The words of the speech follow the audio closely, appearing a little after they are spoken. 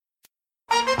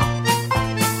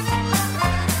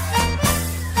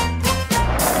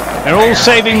They're all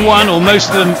saving one, or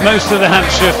most of the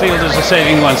Hampshire fielders are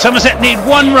saving one. Somerset need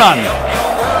one run.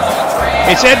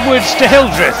 It's Edwards to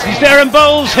Hildreth. He's there and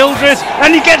bowls Hildreth,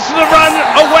 and he gets the run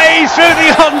away through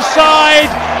the onside,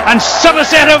 and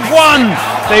Somerset have won.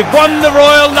 They've won the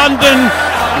Royal London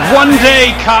One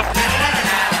Day Cup.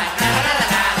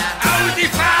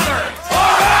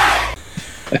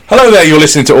 Hello there, you're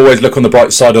listening to Always Look on the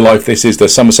Bright Side of Life. This is the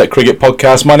Somerset Cricket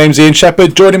Podcast. My name's Ian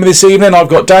Shepherd. Joining me this evening, I've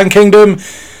got Dan Kingdom,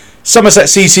 Somerset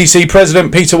CCC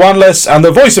President Peter Wanless, and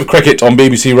the voice of cricket on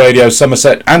BBC Radio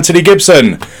Somerset, Anthony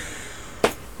Gibson.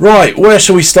 Right, where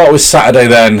shall we start with Saturday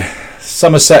then?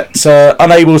 Somerset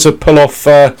unable to pull off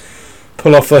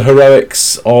the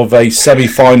heroics of a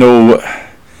semi-final.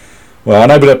 Well,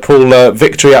 unable to pull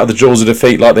victory out of the jaws of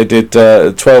defeat like they did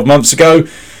 12 months ago.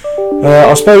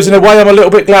 I suppose in a way I'm a little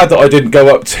bit glad that I didn't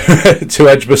go up to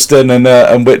Edgbaston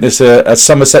and witness a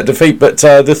Somerset defeat. But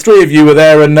the three of you were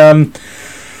there, and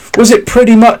was it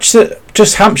pretty much that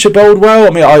just Hampshire bowled well? I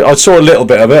mean, I saw a little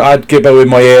bit of it. I had Gibbo in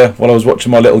my ear while I was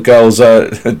watching my little girl's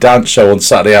dance show on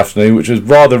Saturday afternoon, which was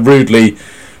rather rudely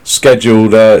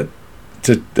scheduled to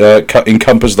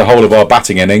encompass the whole of our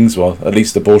batting innings, well, at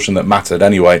least the portion that mattered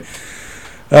anyway.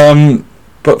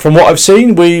 But from what I've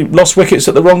seen, we lost wickets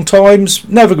at the wrong times,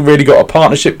 never really got a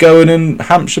partnership going, and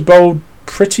Hampshire bowled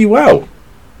pretty well.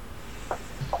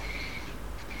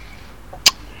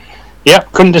 Yeah,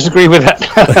 couldn't disagree with that.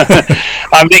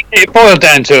 I mean, it boiled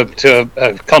down to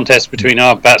a contest between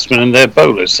our batsmen and their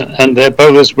bowlers, and their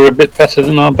bowlers were a bit better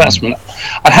than our batsmen.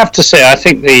 I have to say, I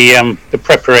think the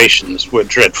preparations were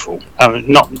dreadful. I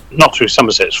mean, not through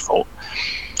Somerset's fault,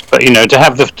 but to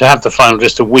have the final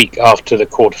just a week after the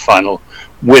quarter-final,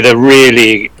 with a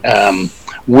really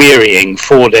wearying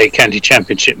 4-day county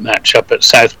championship match up at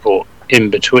Southport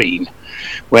in between,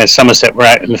 where Somerset were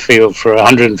out in the field for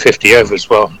 150 overs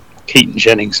while Keaton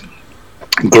Jennings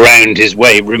ground his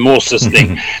way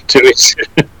remorselessly to his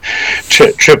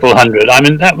triple hundred. I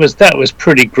mean, that was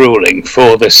pretty grueling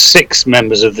for the 6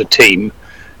 members of the team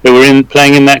who were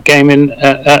playing in that game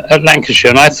at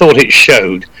Lancashire, and I thought it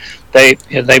showed. They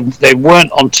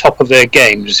weren't on top of their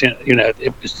games.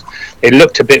 They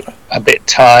looked a bit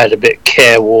tired, a bit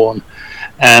careworn.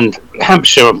 And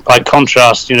Hampshire, by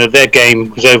contrast, their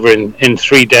game was over in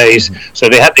 3 days, so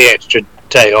they had the extra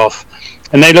day off,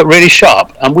 and they looked really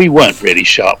sharp. And we weren't really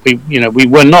sharp. We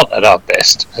were not at our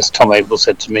best, as Tom Abel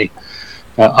said to me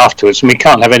afterwards. And we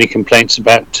can't have any complaints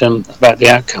about the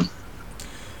outcome.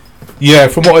 Yeah,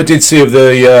 from what I did see of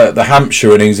the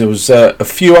Hampshire innings, there was a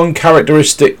few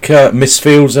uncharacteristic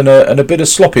misfields and a bit of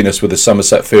sloppiness with the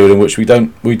Somerset fielding, which we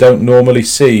don't normally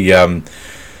see.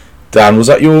 Dan, was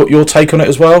that your take on it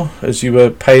as well, as you were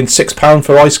paying £6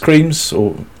 for ice creams,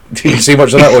 or did you see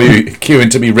much of that, or were you queuing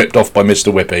to be ripped off by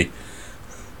Mr. Whippy?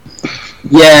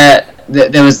 Yeah,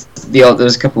 there was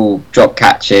a couple drop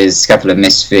catches, a couple of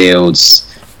misfields.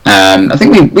 I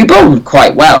think we bowled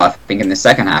quite well. I think in the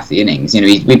second half of the innings,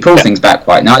 we pulled things back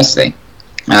quite nicely.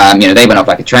 They went off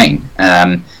like a train,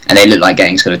 and they looked like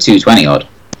getting sort of 220 odd.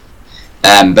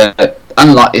 But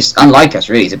unlike us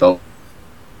really to bowl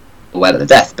well at the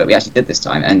death, but we actually did this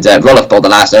time. And Roloff bowled the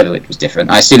last over, which was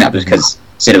different. I assume that was because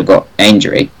Siddle got an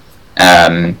injury.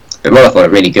 But Roloff bowled a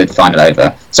really good final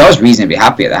over, so I was reasonably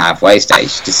happy at the halfway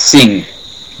stage, just seeing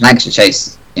Lancashire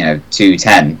chase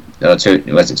 210. Or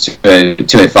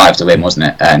 205 to win, wasn't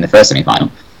it, in the first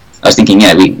semi-final? I was thinking,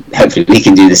 hopefully we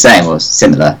can do the same or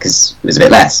similar, because it was a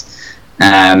bit less.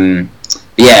 But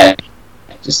yeah,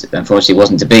 just unfortunately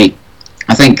wasn't to be.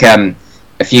 I think a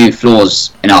few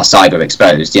flaws in our side were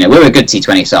exposed. We're a good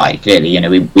T20 side, clearly.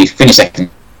 We finished second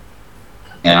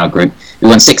in our group. We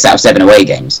won 6 out of 7 away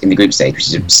games in the group stage, which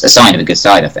is a sign of a good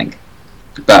side, I think.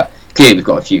 But clearly we've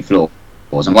got a few flaws.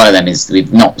 And one of them is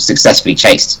we've not successfully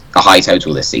chased a high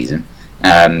total this season.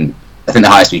 I think the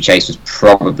highest we chased was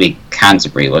probably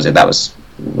Canterbury, was it? That was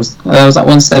that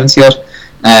 170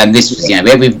 odd? This was,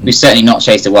 we've certainly not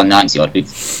chased a 190 odd. We've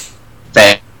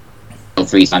failed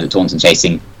 3 times at Taunton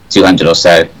chasing 200 or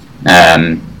so.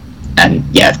 And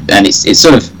it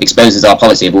sort of exposes our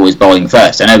policy of always bowling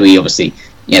first. I know we obviously,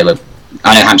 I know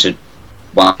Hampshire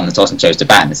won the toss and chose to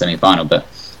bat in the semi-final, but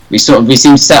we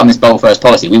seem set on this bowl first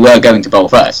policy. We were going to bowl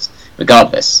first,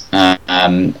 regardless.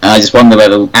 And I just wonder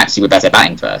whether actually we're better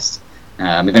batting first.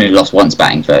 We've only lost once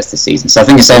batting first this season, so I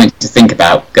think it's something to think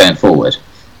about going forward.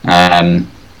 But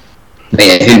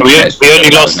yeah, we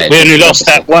only lost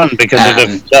that one because of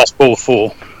the last ball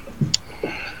 4.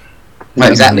 Well,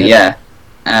 exactly, yeah.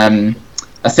 I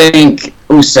think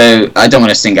also, I don't want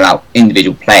to single out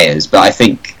individual players, but I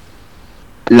think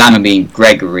Lammonby and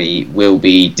Gregory will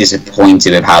be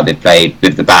disappointed with how they played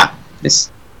with the bat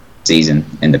this season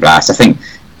in the Blast. I think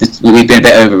we've been a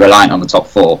bit over reliant on the top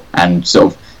four, and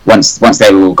sort of once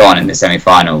they were all gone in the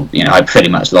semi-final, I pretty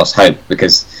much lost hope,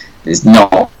 because there's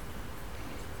not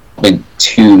been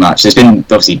too much. There's been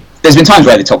times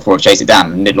where the top four have chased it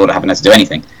down and the middle order haven't had to do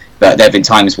anything, but there have been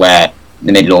times where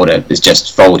the middle order has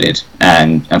just folded,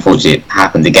 and unfortunately it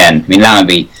happened again. I mean,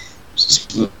 Lammonby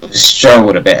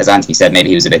struggled a bit, as Anthony said. Maybe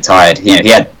he was a bit tired. He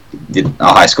had a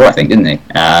high score, I think, didn't he?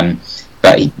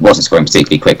 But he wasn't scoring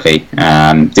particularly quickly.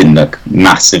 Didn't look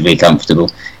massively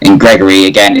comfortable. And Gregory,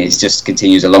 again, just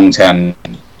continues a long-term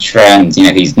trend.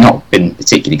 He's not been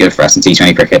particularly good for us in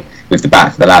T20 cricket with the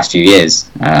bat for the last few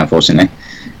years, unfortunately.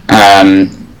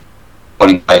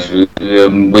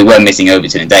 We were missing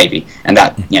Overton and Davey, and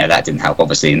that didn't help,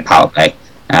 obviously, in the power play.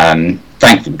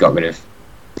 Thankfully, we got rid of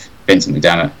Vincent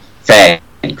McDermott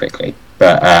fairly quickly,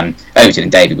 but Overton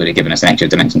and Davey would have given us an extra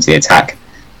dimension to the attack.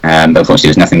 But unfortunately, there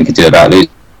was nothing we could do about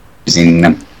losing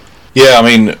them. Yeah, I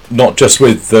mean, not just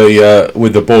with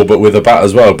the ball, but with the bat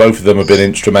as well. Both of them have been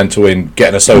instrumental in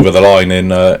getting us over the line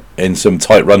in some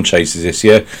tight run chases this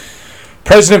year.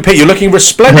 President Pete, you're looking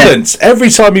resplendent every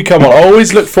time you come on. I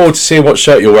always look forward to seeing what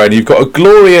shirt you're wearing. You've got a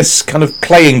glorious kind of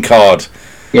playing card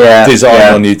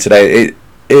design on you today.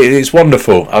 It's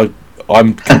wonderful.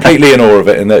 I'm completely in awe of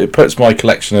it, and it puts my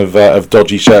collection of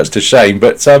dodgy shirts to shame.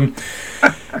 But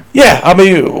yeah, I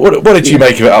mean, what did you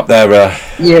make of it up there?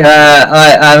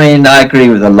 I mean, I agree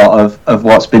with a lot of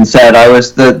what's been said. I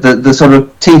was the sort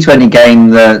of T20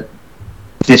 game that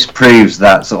disproves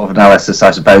that sort of analysis,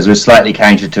 I suppose, was slightly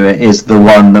counter to it, is the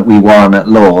one that we won at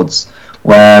Lords,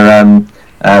 where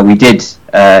we did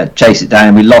chase it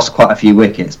down. We lost quite a few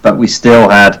wickets, but we still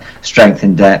had strength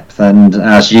in depth, and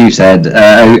as you said,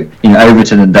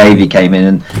 Overton and Davey came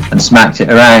in and smacked it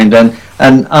around,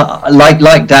 and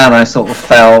like Dan, I sort of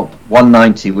felt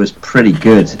 190 was pretty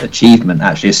good achievement,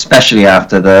 actually, especially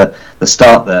after the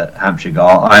start that Hampshire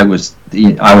got. I was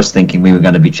thinking we were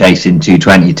going to be chasing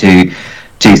 220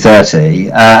 230,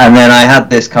 and then I had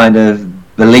this kind of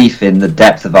belief in the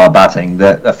depth of our batting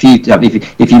that if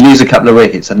you lose a couple of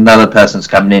wickets, another person's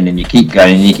coming in, and you keep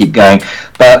going,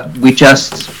 but it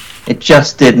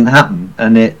just didn't happen,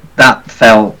 and that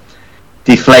felt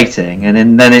deflating,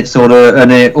 and then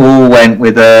it all went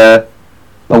with a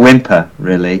whimper,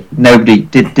 really. Nobody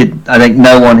did. I think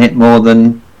no one hit more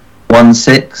than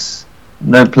 1-6.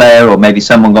 No player, or maybe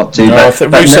someone got two. No, I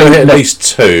think Russo hit at least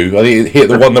two. I think he hit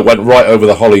the one that went right over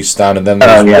the Holly stand, and then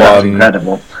there was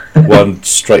incredible. one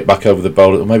straight back over the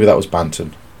bowler. Or maybe that was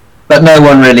Banton. But no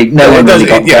one really got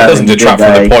it doesn't detract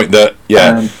from the point that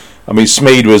I mean,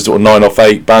 Smeed was 9 off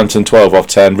 8, Banton 12 off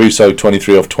 10, Russo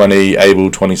 23 off 20,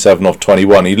 Abel 27 off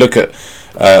 21. You look at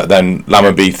then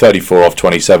Lammonby 34 off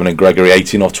 27 and Gregory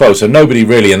 18 off 12. So nobody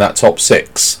really in that top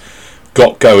six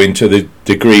got going to the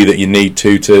degree that you need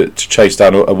to chase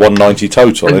down a 190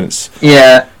 total. And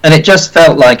it just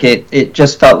felt like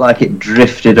it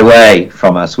drifted away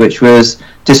from us, which was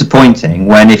disappointing.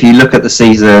 When if you look at the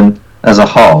season as a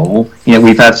whole,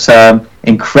 we've had some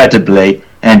incredibly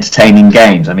entertaining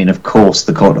games. I mean, of course,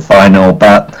 the quarter-final,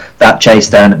 but that chase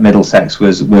down at Middlesex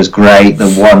was great.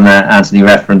 The one that Anthony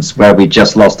referenced where we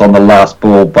just lost on the last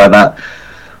ball by that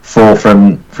 4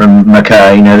 from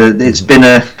McKay. It's been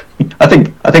I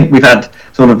think we've had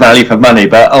sort of value for money,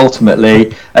 but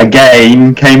ultimately a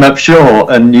game came up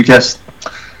short, and you just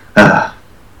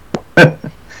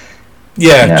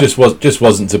just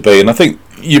wasn't to be. And I think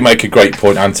you make a great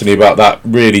point, Anthony, about that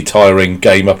really tiring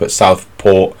game up at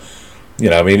Southport.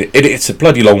 I mean, it's a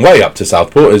bloody long way up to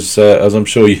Southport, as I'm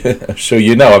sure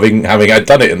you know, having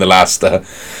done it in the last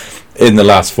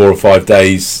 4 or 5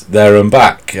 days there and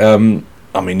back. I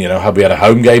mean, had we had a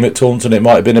home game at Taunton, it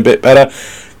might have been a bit better.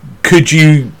 Could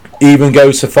you even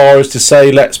go so far as to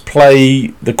say, let's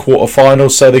play the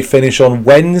quarterfinals so they finish on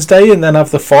Wednesday and then have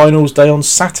the finals day on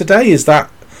Saturday? Is that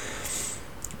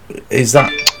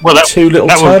too little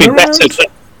that turnaround? Would be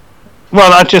better.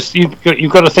 Well,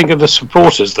 you've got to think of the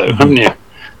supporters, though, haven't you?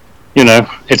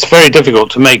 It's very difficult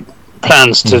to make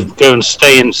plans to go and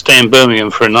stay in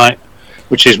Birmingham for a night,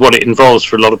 which is what it involves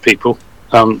for a lot of people.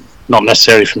 Not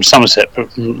necessarily from Somerset,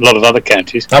 but from a lot of other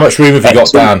counties. How much room have you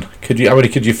got, Dan? How many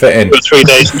could you fit in? 3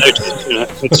 days'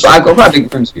 notice. I've got quite a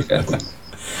big room, to be fair.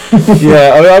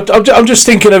 Yeah, I'm just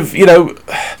thinking of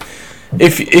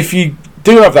if you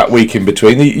do have that week in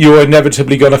between, you're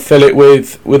inevitably going to fill it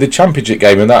with a championship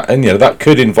game, and that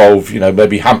could involve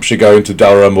maybe Hampshire going to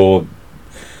Durham, or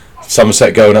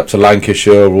Somerset going up to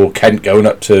Lancashire, or Kent going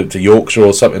up to Yorkshire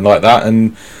or something like that,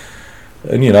 and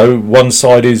one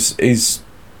side is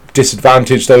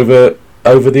disadvantaged over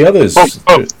the others.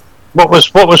 What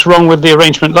was wrong with the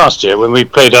arrangement last year when we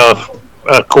played our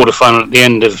quarter final at the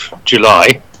end of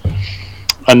July?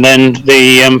 and then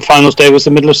the finals day was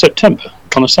the middle of September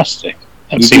on a Saturday.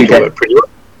 That seemed to work pretty well.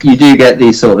 You do get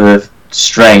these sort of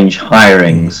strange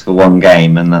hirings for one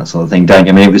game and that sort of thing, don't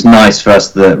you? I mean, it was nice for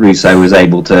us that Russo was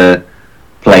able to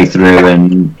play through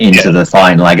and into the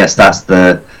final. I guess that's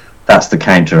the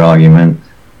counter argument.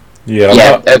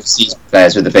 Yeah, overseas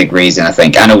players were the big reason, I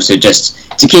think, and also just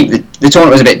to keep the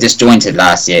tournament was a bit disjointed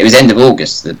last year. It was end of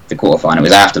August, the quarterfinal. It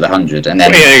was after the 100, and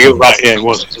then you're right. Yeah, it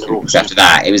was after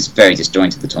that. It was very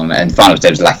disjointed, the tournament, and the finals day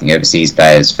was lacking overseas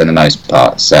players for the most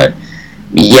part. So,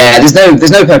 yeah, there's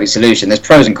no perfect solution. There's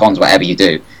pros and cons, whatever you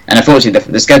do, and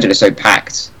unfortunately, the schedule is so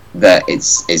packed that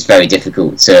it's very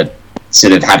difficult to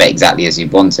sort of have it exactly as you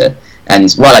want it. And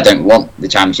while I don't want the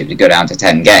championship to go down to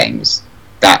 10 games,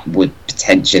 that would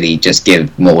potentially just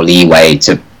give more leeway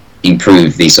to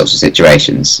improve these sorts of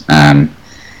situations.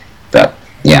 But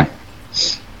yeah,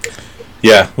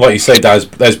 like you say,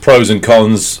 there's pros and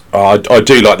cons. I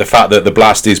do like the fact that the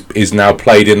Blast is now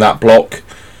played in that block.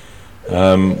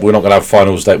 We're not going to have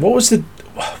finals day. What was the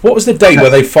date where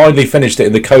they finally finished it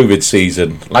in the COVID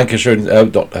season? Lancashire,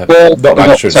 not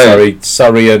Lancashire. Sorry,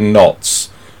 Surrey and Notts.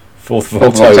 4th of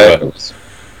October.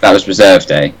 That was reserve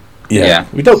day. Yeah,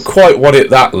 we don't quite want it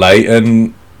that late,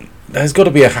 and there's got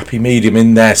to be a happy medium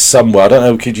in there somewhere. I don't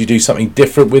know, could you do something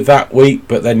different with that week,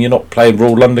 but then you're not playing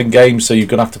Royal London games, so you're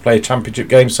going to have to play a championship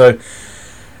game, so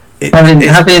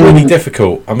it's really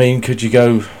difficult. I mean, could you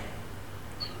go...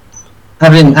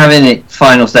 Having it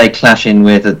finals day clashing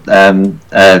with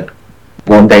a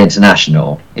one-day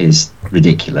international is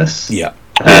ridiculous. Yeah.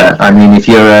 I mean, if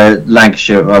you're a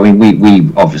Lancashire, I mean, we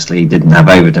obviously didn't have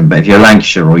Overton, but if you're a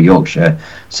Lancashire or Yorkshire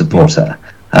supporter,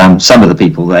 some of the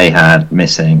people they had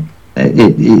missing,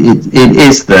 it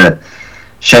is the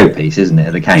showpiece, isn't it,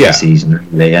 of the county season,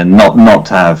 really, and not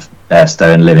to have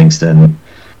Bairstow and Livingston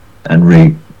and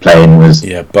Root playing was...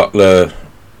 Yeah, Butler,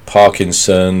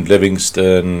 Parkinson,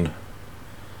 Livingston,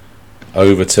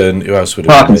 Overton, who else would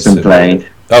have been missing? Parkinson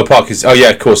played. Oh, Parkinson. Oh, yeah,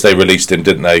 of course they released him,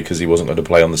 didn't they? Because he wasn't going to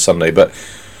play on the Sunday. But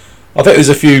I think there's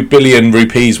a few billion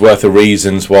rupees worth of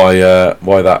reasons why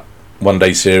that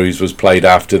one-day series was played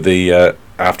after the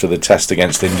test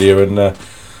against India. And,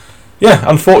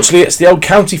 unfortunately, it's the old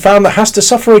county fan that has to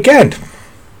suffer again.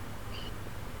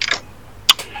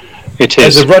 It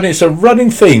is. It's a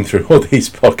running theme through all these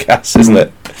podcasts, isn't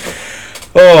it?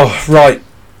 Oh, right.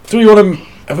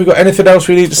 Have we got anything else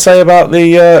we need to say about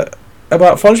the...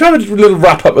 About finals? Should we have a little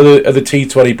wrap up of the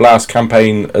T20 Blast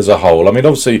campaign as a whole? I mean,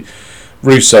 obviously,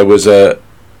 Russo was a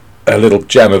little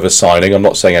gem of a signing. I'm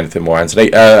not saying anything more,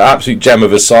 Anthony. Absolute gem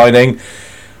of a signing.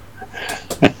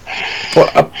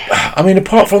 But I mean,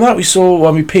 apart from that, we saw.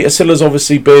 I mean, Peter Silla's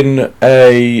obviously been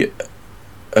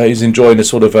he's enjoying a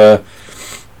sort of a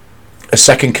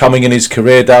second coming in his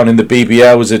career down in the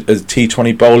BBL as a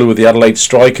T20 bowler with the Adelaide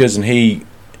Strikers, and he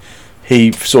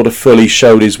sort of fully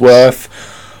showed his worth.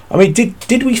 I mean,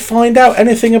 did we find out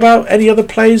anything about any other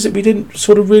players that we didn't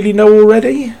sort of really know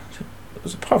already?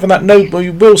 Apart from that, no.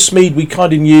 Will Smeed, we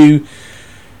kind of knew,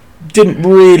 didn't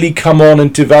really come on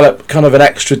and develop kind of an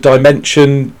extra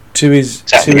dimension to his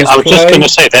play. I was just going to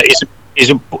say that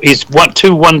he's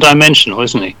too one-dimensional,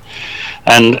 isn't he?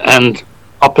 And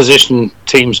opposition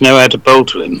teams know how to bowl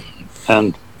to him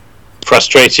and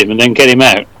frustrate him and then get him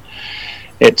out.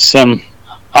 It's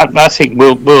I think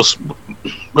Will,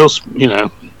 you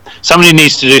know. Somebody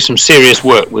needs to do some serious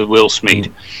work with Will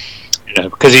Smeed,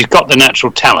 because he's got the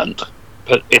natural talent,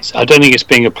 but I don't think it's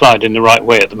being applied in the right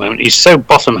way at the moment. He's so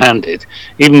bottom-handed.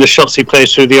 Even the shots he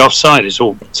plays through the offside it's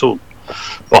all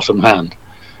bottom hand,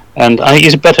 and I think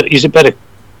he's a better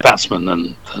batsman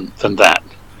than that.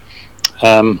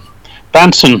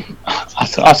 Banton,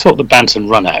 I thought the Banton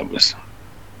run out was.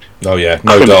 Oh yeah,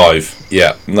 no dive.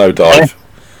 Yeah, no dive.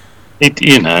 He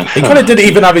kind of didn't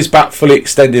even have his bat fully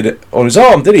extended on his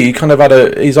arm, did he? He kind of had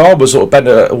his arm was sort of bent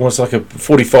at almost like a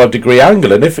 45-degree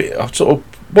angle, and I sort of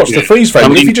watched the freeze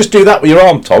frame. If you just do that with your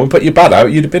arm, Tom, and put your bat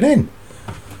out, you'd have been in.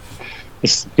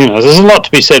 There's a lot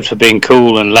to be said for being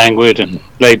cool and languid and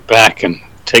laid back and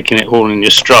taking it all in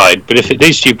your stride. But if it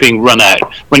leads to you being run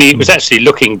out, when he was actually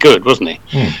looking good, wasn't he?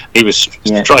 He was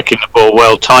striking the ball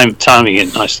well, timing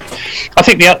it nicely. I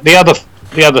think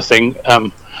the other thing.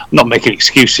 Not making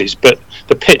excuses, but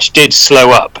the pitch did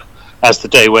slow up as the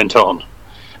day went on,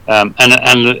 and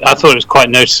I thought it was quite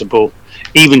noticeable.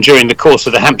 Even during the course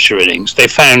of the Hampshire innings, they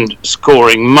found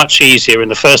scoring much easier in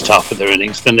the first half of their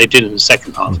innings than they did in the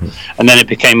second half, and then it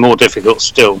became more difficult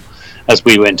still as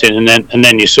we went in. And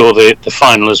then you saw the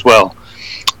final as well,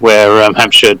 where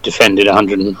Hampshire defended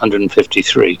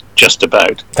 153 just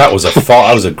about. That was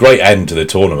a great end to the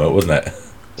tournament, wasn't it?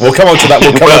 We'll come on to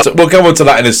that. We'll come on to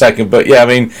that in a second. But yeah, I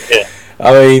mean,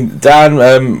 I mean,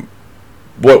 Dan,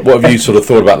 what have you sort of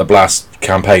thought about the Blast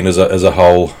campaign as a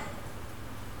whole?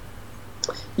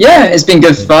 Yeah, it's been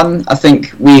good fun. I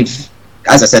think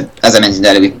as I mentioned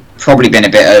earlier, we've probably been a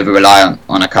bit over reliant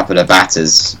on a couple of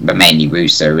batters, but mainly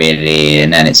Russo really,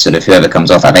 and then it's sort of whoever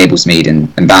comes off at Ablesmead and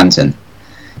Banton.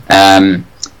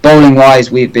 Bowling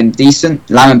wise, we've been decent.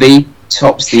 Lammonby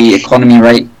tops the economy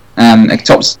rate,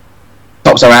 tops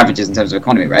our averages in terms of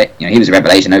economy rate. He was a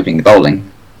revelation opening the bowling.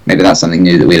 Maybe that's something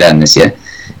new that we learned this year.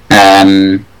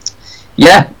 I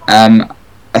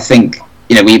think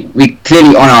we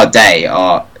clearly on our day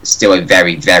are still a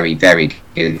very, very, very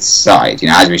good side.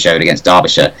 As we showed against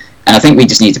Derbyshire, and I think we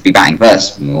just need to be batting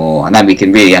first more, and then we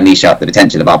can really unleash out the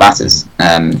potential of our batters.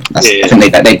 I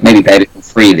think they maybe play a bit more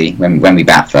freely when we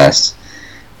bat first.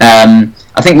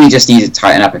 I think we just need to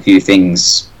tighten up a few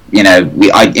things. In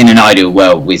an ideal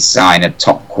world, we'd sign a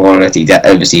top quality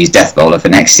overseas death bowler for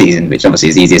next season, which obviously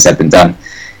is easier said than done.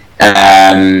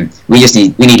 We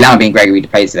need Lammonby and Gregory to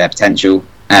play to their potential.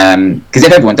 Because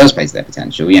if everyone does play to their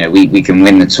potential, we can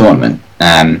win the tournament.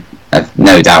 I've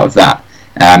no doubt of that.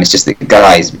 It's just that the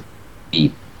guys,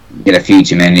 we get a few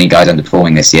too many guys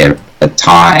underperforming this year at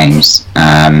times.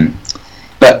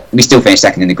 But we still finished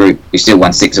second in the group. We still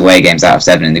won 6 away games out of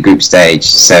 7 in the group stage,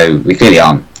 so we clearly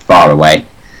aren't far away.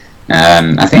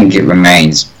 I think it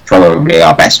remains probably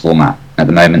our best format at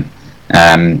the moment.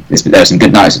 There were some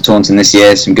good nights at Taunton this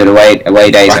year, some good away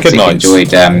days. I particularly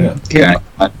enjoyed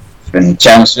and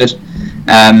Chelmsford.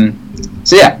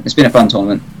 So yeah, it's been a fun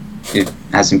tournament. We've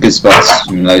had some good spots,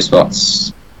 some low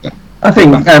spots. I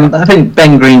think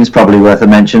Ben Green's probably worth a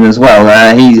mention as well.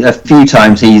 A few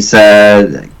times he's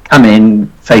come in,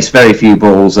 faced very few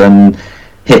balls, and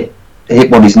hit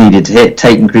what he's needed to hit,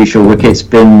 taken crucial wickets.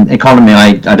 Been economy.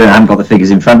 I haven't got the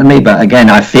figures in front of me, but again,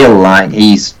 I feel like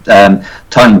he's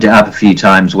tightened it up a few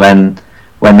times when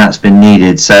that's been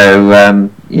needed. So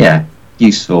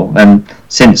useful. And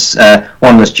since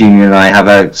Wanless Junior and I have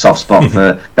a soft spot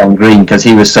for Ben Green because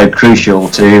he was so crucial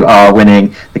to our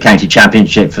winning the county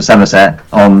championship for Somerset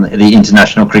on the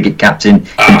International Cricket Captain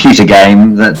computer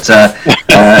game, that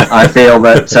I feel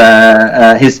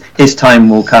that his time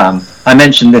will come. I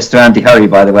mentioned this to Andy Hurry,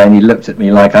 by the way, and he looked at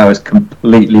me like I was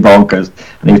completely bonkers,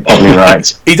 and he was probably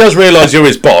right. He does realise you're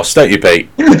his boss, don't you, Pete?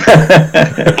 No,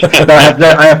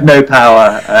 I have no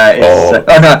power. I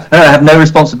have no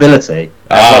responsibility.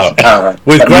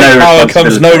 With great power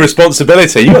comes no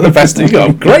responsibility. You got the best. You got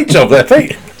a great job there,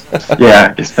 Pete.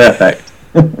 Yeah, it's perfect.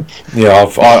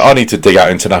 I need to dig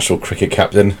out International Cricket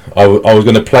Captain. I was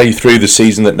going to play through the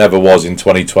season that never was in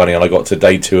 2020, and I got to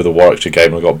day 2 of the Warwickshire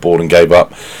game, and I got bored and gave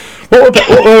up.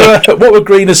 What were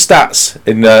Greener's stats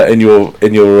in your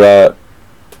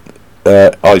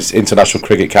International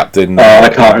Cricket Captain? I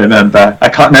can't remember.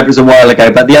 It was a while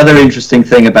ago. But the other interesting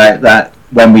thing about that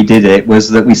when we did it was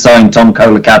that we signed Tom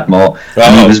Kohler-Cadmore,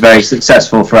 and he was very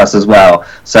successful for us as well.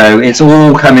 So it's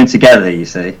all coming together, you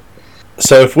see.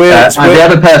 So if we're and the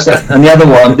other person, and the other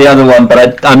one,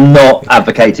 but I'm not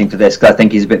advocating for this because I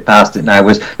think he's a bit past it now.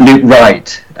 Was Luke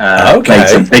Wright played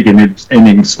some big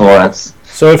innings for us.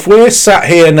 So if we're sat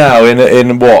here now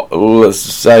in what, let's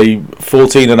say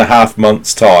 14 and a half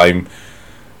months' time,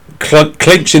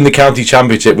 clinching the county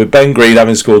championship with Ben Green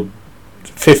having scored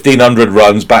 1,500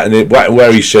 runs, batting it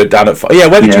where he should, down at 5. Yeah,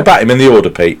 where did you bat him in the order,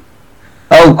 Pete?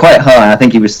 Oh, quite high. I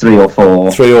think he was 3 or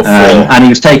 4. 3 or 4. And he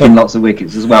was taking lots of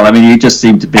wickets as well. I mean, he just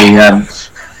seemed to be... I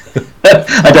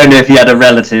don't know if he had a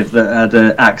relative that had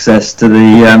access to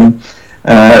the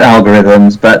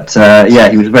algorithms, but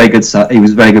he was very good. He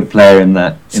was a very good player in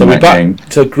that. So we back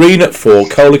to Green at 4,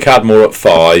 Kohler-Cadmore at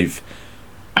 5,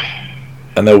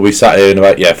 and then we sat here in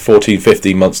about 14,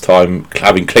 15 months' time,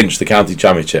 having clinched the county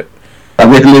championship.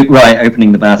 With Luke Wright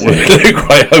opening the batting.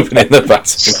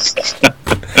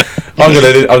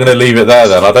 I'm gonna leave it there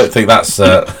then. I don't think that's.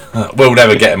 We'll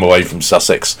never get him away from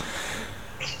Sussex.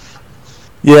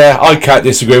 Yeah, I can't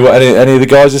disagree with what any of the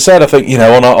guys have said. I think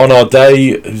on our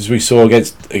day, as we saw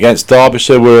against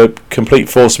Derbyshire, we're a complete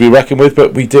force to be reckoned with.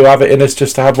 But we do have it in us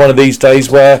just to have one of these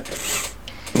days where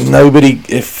nobody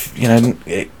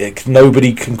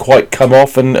can quite come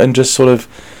off and just sort of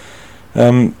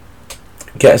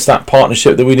get us that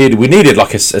partnership that we needed. We needed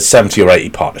like a 70 or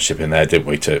 80 partnership in there, didn't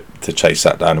we, to chase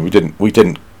that down? And we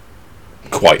didn't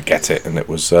quite get it, and it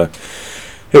was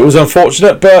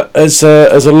unfortunate. But as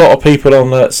a lot of people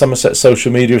on Somerset social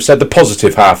media have said, the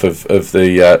positive half of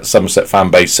the Somerset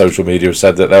fan base social media have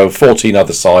said that there were 14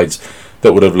 other sides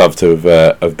that would have loved to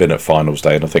have been at finals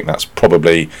day, and I think that's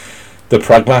probably the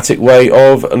pragmatic way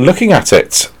of looking at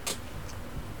it.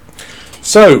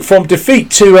 So from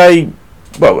defeat to a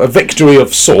victory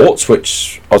of sorts,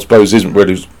 which I suppose isn't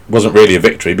really wasn't really a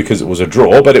victory because it was a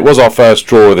draw, but it was our first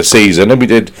draw of the season, and we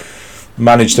did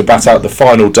manage to bat out the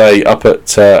final day up at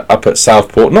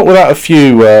Southport, not without a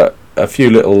few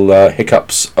little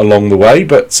hiccups along the way,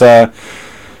 but a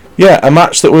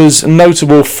match that was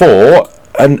notable for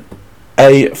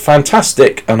a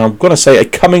fantastic, and I'm going to say a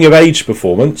coming of age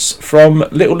performance from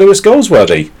little Lewis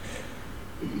Goldsworthy.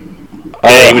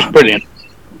 Yeah, he was brilliant.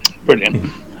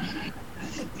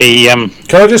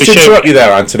 Can I just interrupt you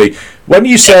there, Anthony? When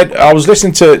you said, I was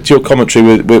listening to your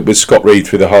commentary with Scott Reed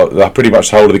through pretty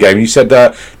much the whole of the game, you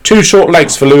said 2 short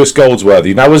legs for Lewis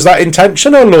Goldsworthy. Now, was that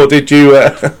intentional, or did you...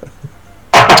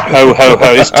 Ho, ho,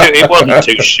 ho. It wasn't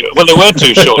too short. Well, there were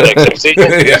 2 short legs, actually.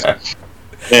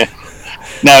 Yeah.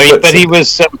 No, but he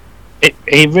was...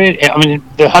 he really... I mean,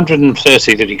 the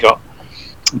 130 that he got,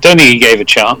 I don't think he gave a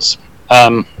chance.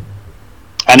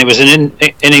 And it was an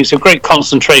innings of great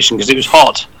concentration because it was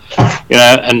hot,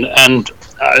 and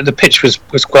the pitch was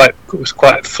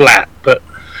quite flat, but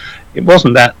it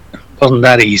wasn't that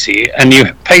easy. And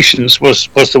patience was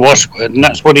the watchword, and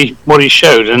that's what he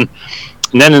showed. And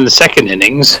then in the second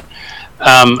innings,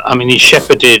 he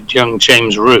shepherded young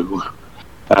James Rue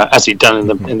as he'd done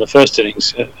in the first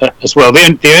innings as well.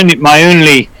 My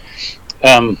only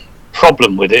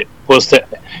problem with it was that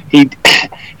he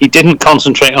didn't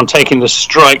concentrate on taking the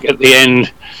strike at the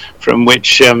end, from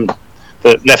which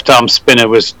the left arm spinner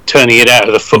was turning it out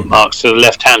of the footmarks to the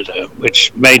left-hander,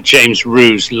 which made James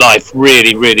Rue's life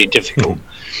really, really difficult.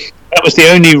 That was the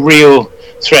only real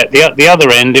threat. The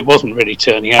other end, it wasn't really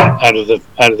turning out of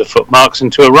the footmarks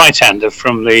into a right-hander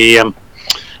from the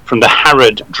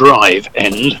Harrod Drive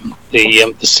end,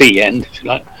 the C end, if you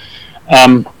like.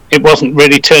 It wasn't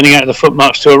really turning out of the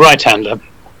footmarks to a right-hander.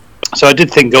 So I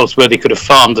did think Goldsworthy could have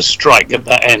farmed the strike at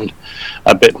that end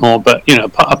a bit more, but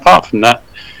apart from that,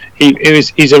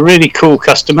 he's a really cool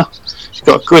customer. He's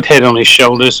got a good head on his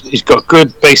shoulders. He's got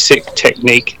good basic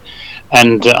technique,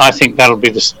 and I think that'll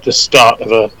be the start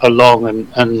of a long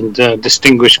and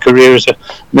distinguished career as a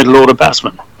middle order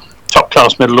batsman, top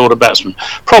class middle order batsman.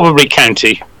 Probably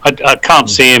county. I can't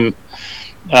see him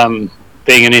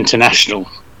being an international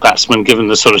batsman, given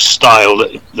the sort of style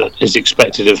that is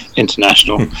expected of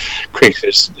international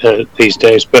cricketers these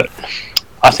days. But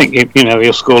I think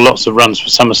he'll score lots of runs for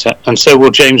Somerset, and so will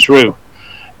James Rue,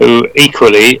 who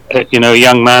equally, a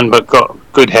young man but got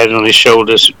good head on his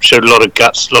shoulders, showed a lot of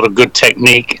guts, a lot of good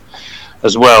technique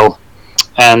as well.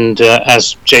 And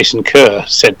as Jason Kerr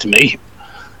said to me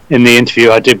in the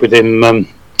interview I did with him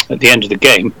at the end of the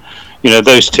game,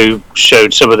 those two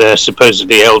showed some of their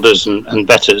supposedly elders and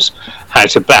betters how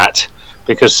to bat,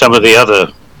 because some of the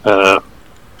other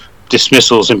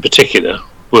dismissals in particular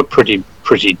were pretty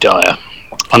dire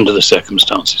under the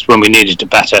circumstances when we needed to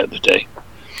bat out the day.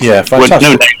 Yeah, fantastic. No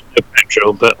names of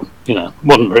petrol, but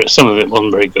some of it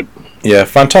wasn't very good. Yeah,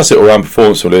 fantastic all-round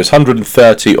performance from Lewis.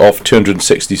 130 off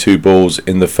 262 balls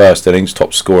in the first innings,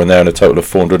 top score in there, and a total of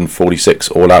 446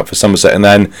 all out for Somerset. And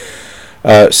then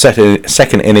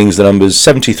second innings, the numbers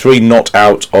 73 not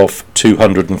out off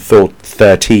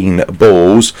 213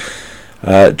 balls.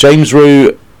 James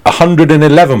Rue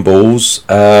 111 balls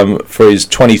for his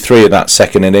 23 in that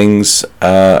second innings,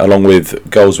 along with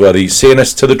Goldsworthy, seeing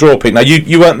us to the draw pick. Now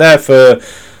you weren't there for,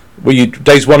 were you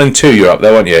days 1 and 2? You're up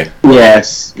there, weren't you?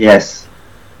 Yes.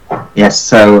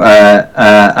 So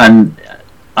and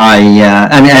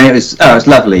it was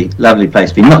lovely place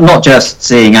to be. Not just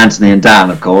seeing Anthony and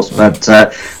Dan, of course, but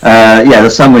the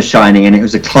sun was shining, and it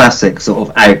was a classic sort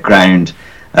of outground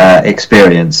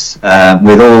experience,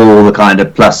 with all the kind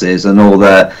of pluses and all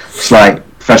the slight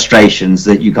frustrations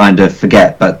that you kind of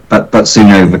forget but soon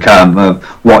overcome, of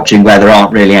watching where there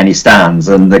aren't really any stands,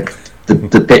 and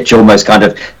the pitch almost kind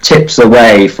of tips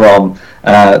away from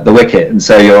the wicket, and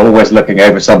so you're always looking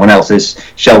over someone else's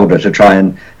shoulder to try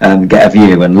and get a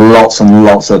view, and lots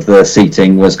of the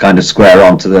seating was kind of square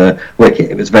onto the wicket.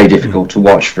 It was very difficult to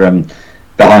watch from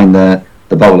behind the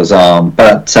bowler's arm,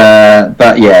 but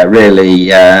yeah,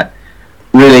 really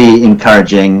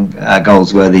encouraging.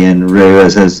 Goldsworthy and Rue,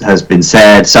 as has been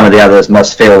said. Some of the others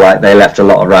must feel like they left a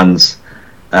lot of runs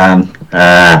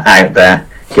out there,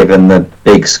 given the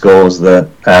big scores that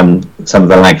some of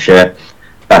the Lancashire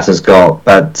batters got.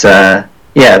 But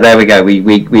there we go. We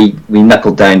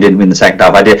knuckled down, didn't we, in the second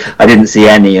half? I didn't see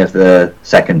any of the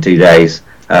second 2 days.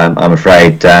 I'm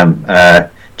afraid.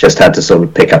 Just had to sort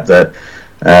of pick up the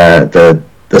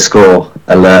score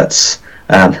alerts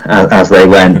as they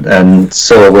went, and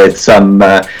saw with some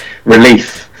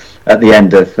relief at the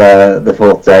end of the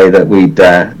fourth day that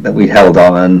we'd held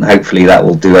on, and hopefully that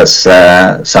will do us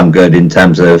some good in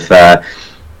terms of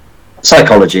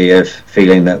psychology, of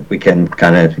feeling that we can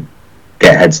kind of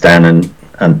get heads down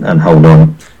and hold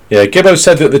on. Yeah, Gibbo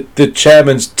said that the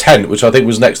chairman's tent, which I think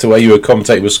was next to where you were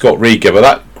commentating with Scott Reed, Gibbo,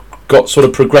 that got sort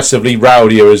of progressively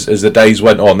rowdier as the days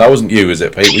went on. That wasn't you, is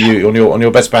it, Pete? Were you on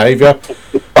your best behaviour?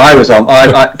 I was on.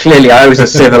 Clearly, I was a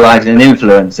civilising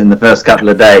influence in the first couple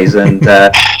of days, and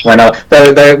when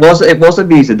it was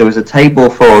amusing. There was a table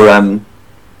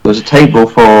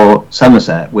for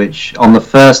Somerset, which on the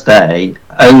first day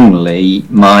only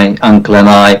my uncle and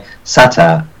I sat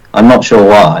at. I'm not sure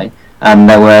why. And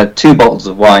there were 2 bottles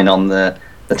of wine on the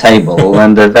table,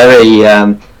 and a very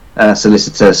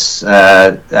solicitous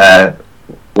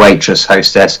waitress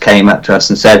hostess came up to us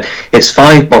and said, "It's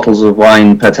 5 bottles of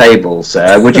wine per table,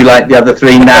 sir. Would you like the other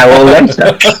 3 now or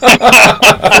later?"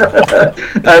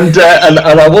 and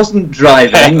I wasn't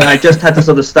driving. I just had to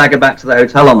sort of stagger back to the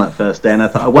hotel on that first day, and I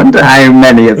thought, I wonder how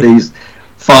many of these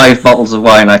 5 bottles of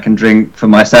wine I can drink for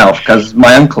myself, because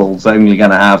my uncle's only going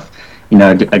to have,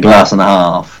 a glass and a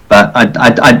half. But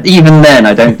I even then,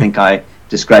 I don't think I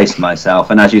disgraced myself.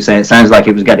 And as you say, it sounds like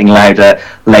it was getting louder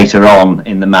later on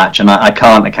in the match, and I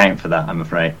can't account for that, I'm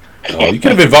afraid. Oh, you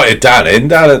could have invited Dan in.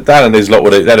 Dan and his lot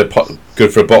they'd have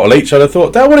good for a bottle each. I'd have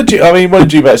thought, Dan, what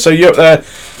did you bet? So you're up there.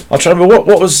 I'm trying to remember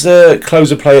what was the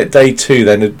close of play at day 2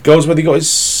 then. The Goldsworthy got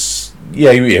his.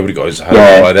 Yeah, he would have got his hand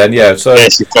by then. Yeah, so.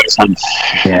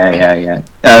 Yeah.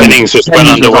 Innings just went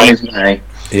underway.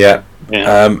 Yeah.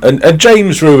 And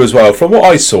James Rue as well. From what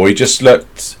I saw, he just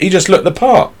looked the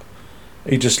part.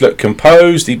 He just looked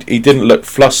composed. He didn't look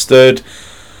flustered.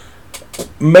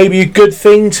 Maybe a good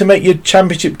thing to make your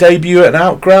championship debut at an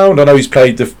outground. I know he's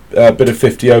played the bit of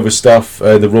 50 over stuff,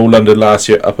 the Royal London last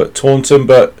year up at Taunton,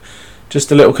 but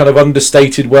just a little kind of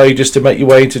understated way just to make your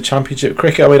way into championship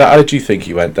cricket. I mean, how did you think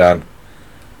he went down?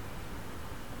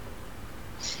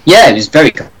 Yeah, it was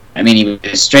very cool. I mean, he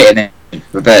was straight in there,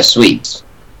 reverse sweeps.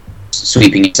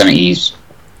 Sweeping is something he's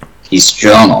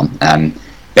strong on,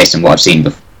 based on what I've seen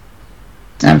before.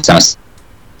 Just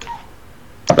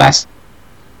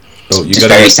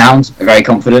very sound, very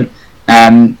confident.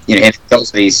 Him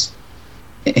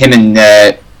and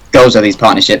Goldsworthy's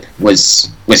partnership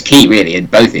was key really in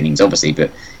both innings, obviously.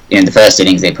 But in the first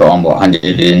innings, they put on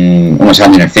almost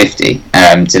 150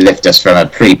 to lift us from a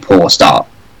pretty poor start.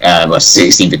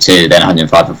 16 for 2, then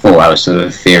 105 for 4. I was sort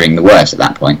of fearing the worst at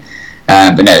that point.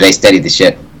 But no, they steadied the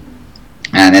ship,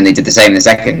 and then they did the same in the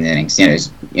second innings.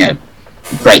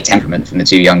 Great temperament from the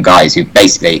 2 young guys who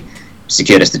basically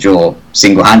secured us the draw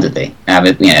single-handedly.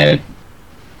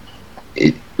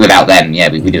 Without them,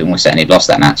 we would almost certainly have lost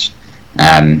that match.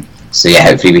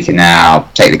 Hopefully we can now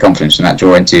take the confidence from that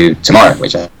draw into tomorrow,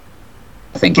 which I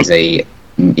think is it's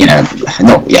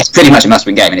pretty much a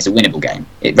must-win game, and it's a winnable game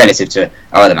relative to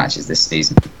our other matches this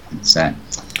season. So.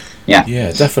 Yeah,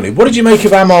 definitely. What did you make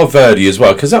of Amar Verdi as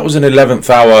well? Because that was an 11th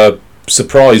hour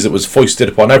surprise that was foisted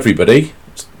upon everybody,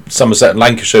 Somerset and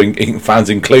Lancashire fans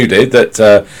included, that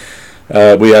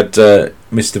we had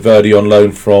Mr. Verdi on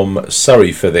loan from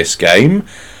Surrey for this game.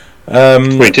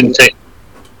 Did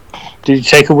he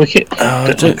take a wicket?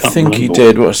 I don't think he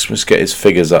did. Let's get his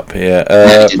figures up here.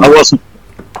 I wasn't.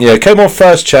 Yeah, came on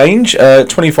first change.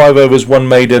 25 overs, 1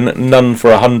 maiden, none for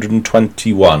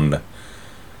 121.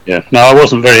 Yeah, no, I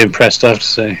wasn't very impressed, I have to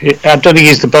say. I don't think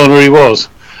he's the bowler he was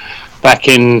back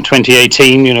in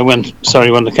 2018. When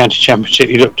Surrey won the county championship,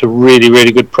 he looked a really,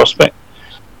 really good prospect,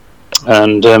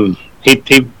 and he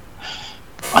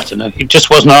I don't know, he just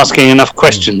wasn't asking enough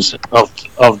questions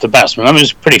of the batsman. I mean, it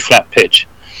was a pretty flat pitch,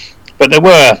 but there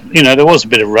was a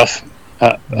bit of rough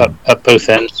at both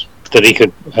ends that he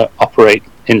could operate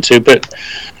into, but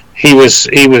he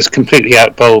was completely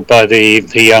out-bowled by the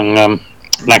young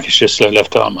Lancashire slow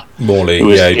left armour. Morley,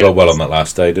 he bowled well on that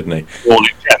last day, didn't he?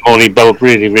 Morley bowled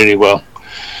really, really well,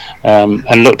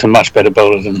 and looked a much better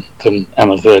bowler than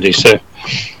Amar Verdi. So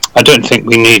I don't think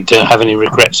we need to have any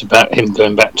regrets about him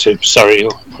going back to Surrey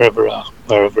or wherever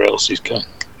else he's going.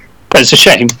 But it's a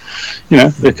shame,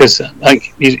 because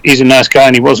he's a nice guy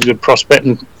and he was a good prospect,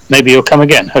 and maybe he'll come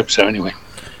again. Hope so, anyway.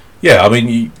 Yeah, I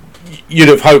mean, you'd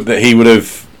have hoped that he would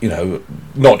have,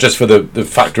 not just for the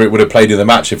factor it would have played in the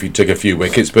match if he took a few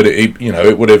wickets, but it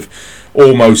would have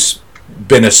almost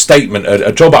been a statement,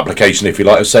 a job application, if you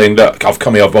like, of saying, look, I've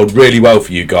come here, I've bowled really well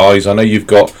for you guys. I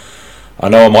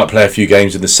know I might play a few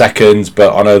games in the seconds,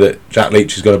 but I know that Jack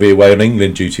Leach is going to be away on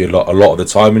England duty a lot of the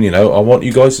time, and I want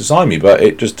you guys to sign me. But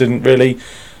it just didn't really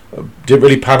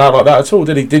pan out like that at all,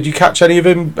 did he? Did you catch any of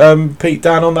him, Pete,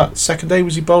 down on that second day?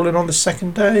 Was he bowling on the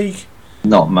second day?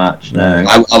 Not much, no.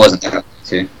 I wasn't there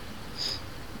too.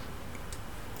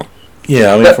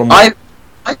 Yeah, I mean,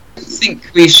 I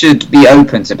think we should be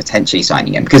open to potentially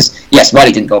signing him, because yes, while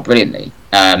he didn't bowl brilliantly,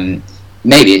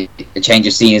 maybe a change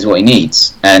of scene is what he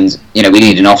needs. And we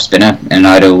need an off spinner in an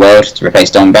ideal world to replace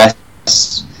Don Best.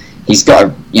 He's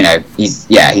got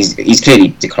he's clearly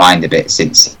declined a bit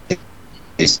since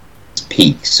his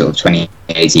peak, sort of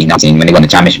 2018-19 when he won the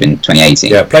championship in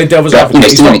 2018. Yeah, playing devil's advocate.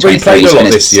 He's not really played a lot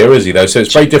this year, is he? Though, so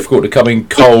it's very difficult to come in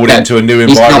cold into a new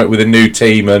environment with a new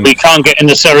team, and we can't get in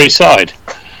the Surrey side.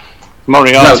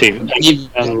 Moriarty. Moriarty's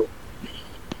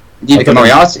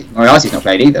not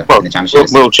played either in the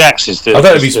championship. Will Jacks is the. I don't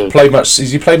know if he's played much.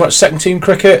 Has he played much second team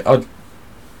cricket? I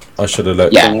should have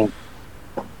looked. Yeah.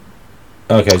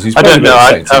 Okay, so he's played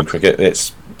second team cricket.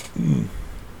 It's.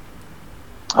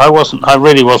 I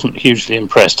really wasn't hugely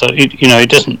impressed. He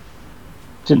didn't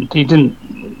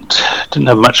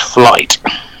have much flight.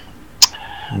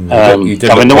 There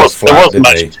wasn't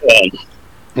much turn.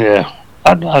 Yeah. He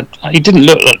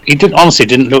honestly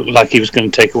didn't look like he was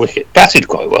going to take a wicket. Batted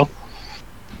quite well.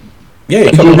 Yeah,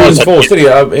 he got a nice force,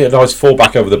 didn't he? A nice fall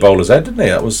back over the bowler's head, didn't he?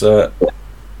 That was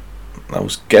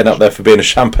getting up there for being a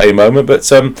champagne moment. But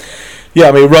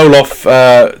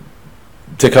Roloff,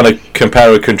 to kind of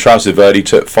compare and contrast with Verdi,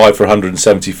 took 5 for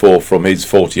 174 from his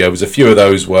 40 overs. A few of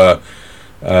those were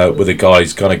the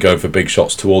guys kind of going for big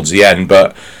shots towards the end,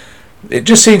 but it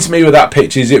just seemed to me with that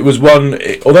pitch is it was one.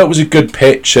 Although it was a good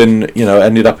pitch and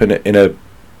ended up in a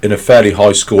fairly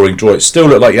high scoring draw, it still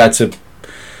looked like you had to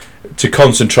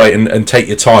concentrate and take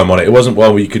your time on it. It wasn't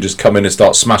one where you could just come in and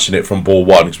start smashing it from ball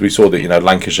one, because we saw that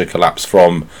Lancashire collapsed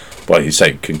from, well, you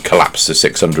say can collapse to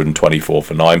 624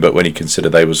 for 9, but when you consider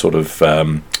they were sort of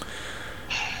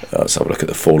let's have a look at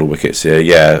the fall of wickets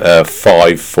here.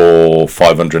 5 for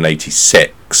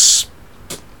 586.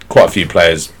 Quite a few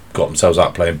players got themselves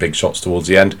out playing big shots towards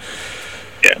the end.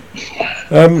 Yeah.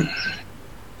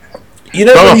 He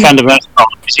doesn't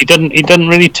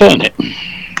really turn it.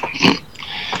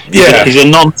 Yeah, he's a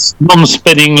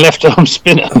non-spinning left arm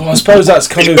spinner. Well, I suppose that's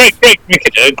kind of great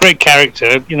cricketer, great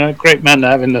character. Great man to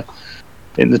have in the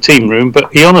team room, but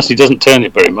he honestly doesn't turn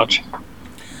it very much.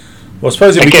 Well, I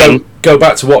suppose if we go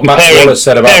back to what Matt Wallace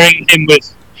said about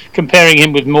comparing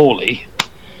him with Morley,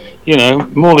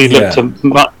 Morley looked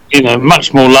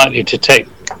much more likely to take,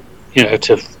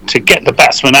 to get the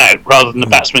batsman out rather than the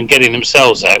batsman getting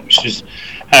themselves out, which is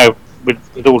how,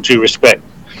 with all due respect,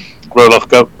 Roloff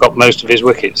got most of his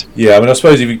wickets. Yeah, I mean, I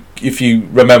suppose if you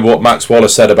remember what Max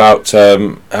Wallace said about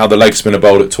how the leg spinner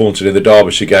bowled at Taunton in the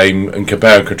Derbyshire game, and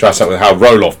compare and contrast that with how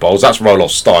Roloff bowls, that's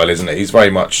Roloff's style, isn't it? He's very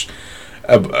much,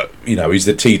 he's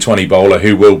the T20 bowler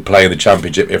who will play in the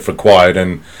Championship if required,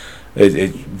 and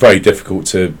it's very difficult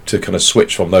to kind of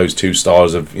switch from those two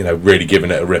styles of really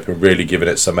giving it a rip and really giving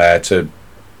it some air to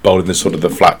bowling the sort of the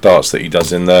flat darts that he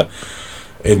does in the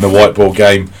white ball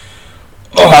game.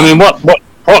 Oh. I mean,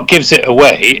 what gives it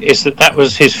away is that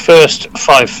was his first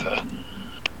 5-fer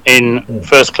in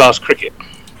first class cricket.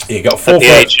 He got 4 at the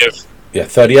age of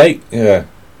 38. Yeah,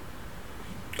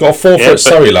 got a 4 for at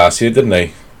Surrey last year, didn't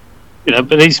he?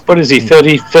 But he's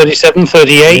 30, 37,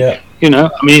 38. Yeah.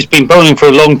 I mean, he's been bowling for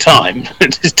a long time.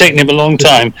 It's taken him a long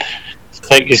time to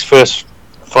take his first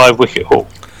 5-wicket haul.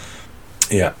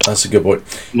 Yeah, that's a good point.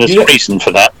 And there's a reason for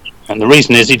that, and the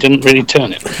reason is he didn't really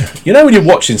turn it. When you're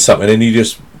watching something and you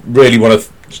just really want to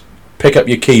pick up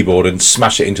your keyboard and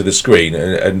smash it into the screen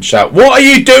and shout, "What are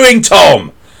you doing,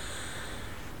 Tom?"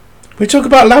 We talk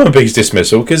about Lammonby's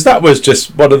dismissal, because that was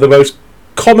just one of the most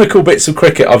comical bits of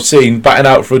cricket I've seen batting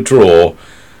out for a draw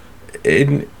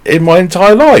in my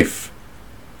entire life.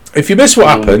 If you miss what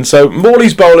happened, so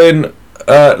Morley's bowling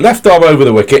left arm over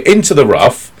the wicket into the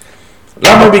rough.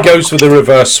 Lammonby goes for the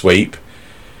reverse sweep.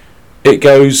 It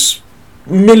goes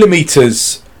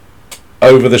millimetres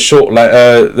over the short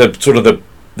the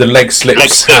leg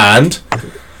slips hand.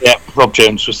 Yeah, Rob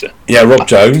Jones was there. Yeah, Rob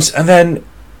Jones, and then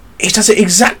he does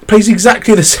plays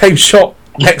exactly the same shot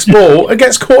next ball and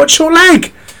gets caught at short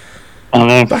leg.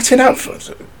 Batting out.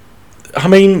 I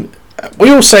mean, we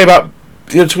all say about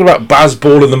talking about Baz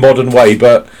Ball in the modern way,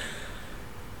 but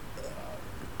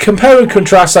compare and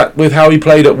contrast that with how he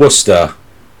played at Worcester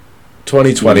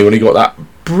 2020 when he got that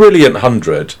brilliant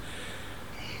 100.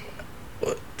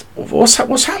 What's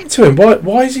happened to him?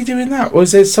 Why is he doing that? Or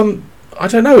is there some? I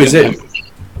don't know. Has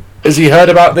he heard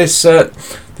about this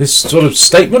this sort of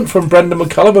statement from Brendan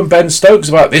McCullum and Ben Stokes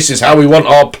about this is how we want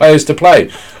our players to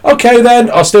play? Okay, then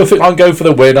I still think I'll go for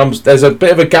the win. There's a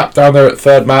bit of a gap down there at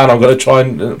third man. I'm going to try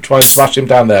and smash him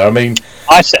down there. I mean,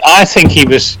 I think he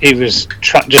was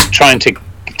just trying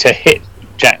to hit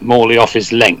Jack Morley off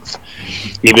his length.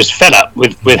 He was fed up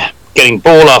with getting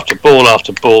ball after ball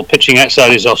after ball, pitching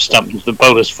outside his off stump into the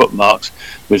bowler's footmarks,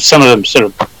 with some of them sort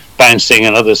of bouncing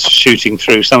and others shooting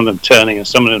through, some of them turning and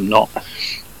some of them not.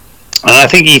 And I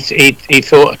think he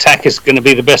thought attack is going to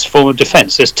be the best form of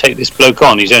defence. Let's take this bloke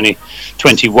on. He's only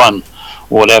 21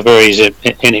 or whatever. He's an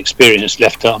inexperienced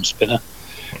left arm spinner.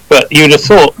 But you'd have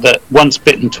thought that once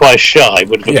bitten, twice shy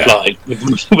would have applied with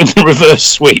the reverse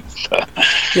sweep.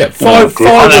 Yeah, five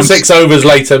or 6 overs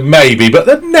later, maybe. But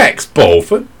the next ball,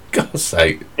 for God's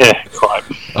sake. Yeah, quite.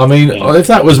 I mean, if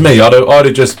that was me, I'd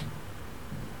have just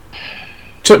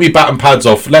took me bat and pads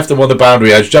off, left them on the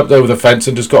boundary edge, jumped over the fence,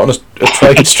 and just got on a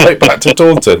train straight back to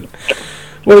Taunton.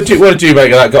 What did you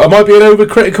make of that guy? Am I being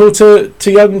overcritical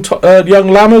to young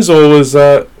Lammers, or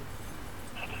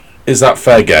is that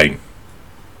fair game?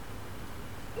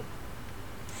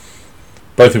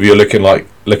 Both of you are looking at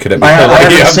me. I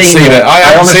haven't seen it. I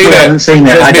haven't seen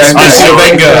it. I don't know.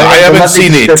 I haven't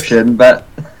seen it. But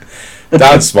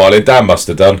Dan's smiling. Dan must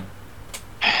have done.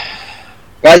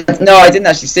 No, I didn't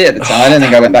actually see it at the time. I don't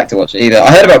think I went back to watch it either.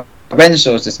 I heard about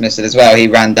Renshaw's dismissal as well. He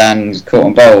ran down, caught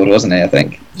and bowled, wasn't he? I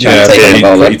think.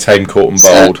 Pretty tame, caught and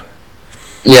bowled.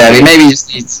 Yeah, I mean, maybe he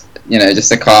just needs, just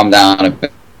to calm down a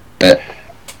bit.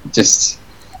 Just.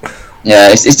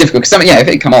 Yeah, it's difficult because if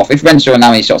it come off, if Renshaw and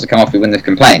Lammy shots had come off, we wouldn't have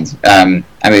complained. Because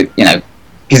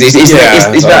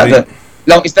it's about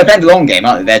it's the long game,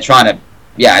 aren't they? They're trying to,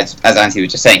 as Anthony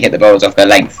was just saying, hit the bowls off their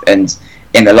length, and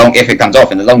in the long, if it comes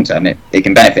off in the long term, it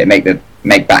can benefit, make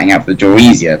batting out for the draw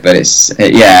easier. But it's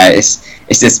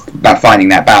just about finding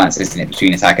that balance, isn't it,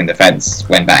 between attack and defence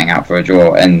when batting out for a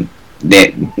draw. And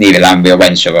neither Lamby or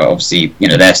Renshaw are obviously,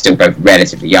 they're still both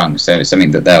relatively young, so it's something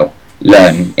that they'll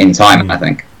learn in time, I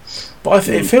think. But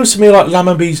it feels to me like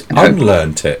Lammonby's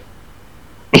unlearned it,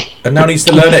 and now needs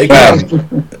to learn it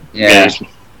again. Yeah.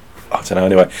 I don't know.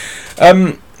 Anyway,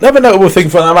 another notable thing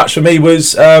for that match for me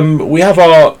was we have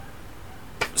our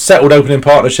settled opening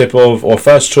partnership or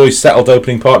first choice settled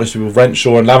opening partnership of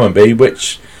Renshaw and Lammonby,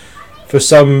 which for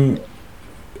some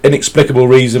inexplicable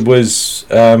reason was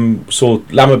saw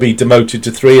Lammonby demoted to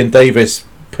 3 and Davis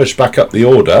pushed back up the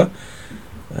order.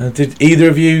 Did either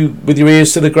of you, with your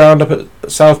ears to the ground up at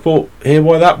Southport, hear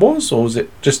why that was? Or was it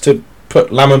just to put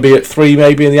Lammonby at 3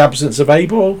 maybe in the absence of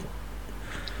Abel?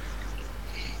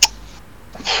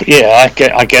 Yeah,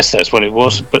 I guess that's what it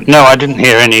was. But no, I didn't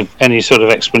hear any sort of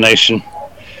explanation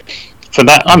for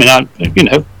that. I mean,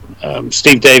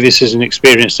 Steve Davis is an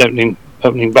experienced opening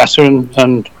batter,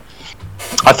 and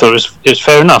I thought it was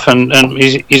fair enough. And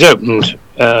he's opened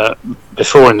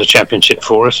before in the Championship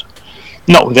for us.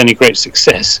 Not with any great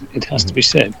success, it has to be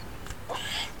said.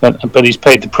 But he's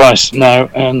paid the price now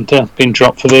and been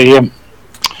dropped for the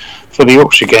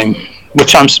Yorkshire game,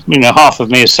 which half of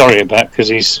me is sorry about because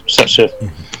he's such a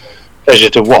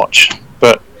pleasure to watch.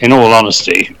 But in all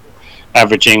honesty,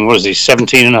 averaging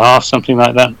 17 and a half, something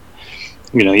like that.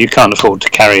 You can't afford to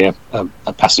carry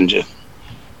a passenger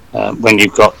when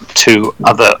you've got 2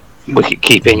 other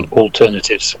wicket-keeping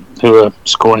alternatives who are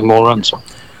scoring more runs.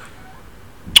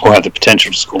 Or have the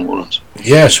potential to score more runs.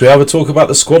 Yeah, should we have a talk about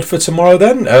the squad for tomorrow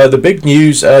then? The big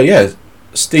news,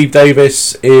 Steve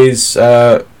Davis has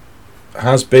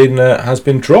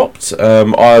been dropped.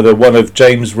 Either one of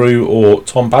James Rew or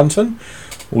Tom Banton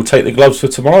will take the gloves for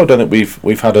tomorrow. I don't think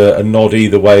we've had a nod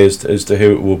either way as to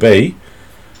who it will be.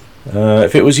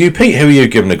 If it was you, Pete, who are you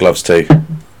giving the gloves to?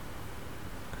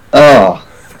 Oh,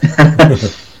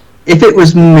 if it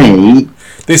was me.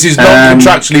 This is not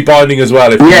contractually binding as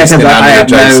well. If I have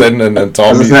Jason and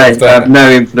Tom, I have no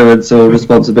influence or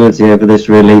responsibility over this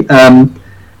really. I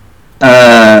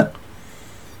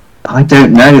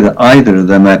don't know that either of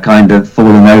them are kind of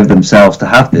falling over themselves to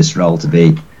have this role. To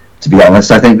be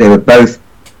honest, I think they would both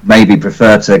maybe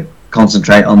prefer to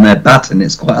concentrate on their bat, and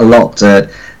it's quite a lot to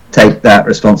take that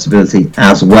responsibility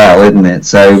as well, isn't it?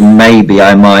 So maybe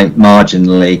I might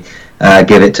marginally.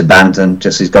 Give it to Banton,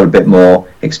 just he's got a bit more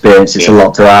experience. It's a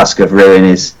lot to ask of Rew in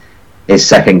his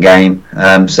second game.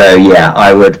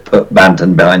 I would put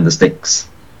Banton behind the sticks.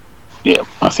 Yeah,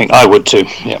 I think I would too.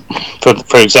 Yeah,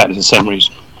 for exactly the same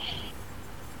reason.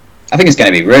 I think it's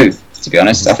going to be Rew, to be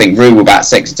honest. I think Rew will bat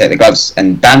 6 and take the gloves,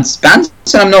 and Banton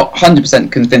I'm not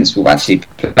 100% convinced will actually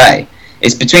play.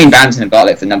 It's between Banton and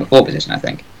Bartlett for the number 4 position, I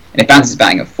think. And if Banton's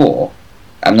batting at 4,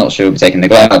 I'm not sure he'll be taking the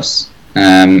gloves.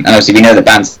 And obviously we know that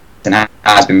Banton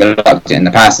has been reluctant in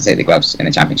the past to take the gloves in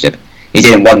the Championship. He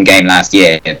did in 1 game last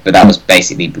year, but that was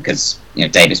basically because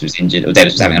Davis was injured, or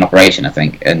Davis was having an operation, I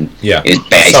think, and it was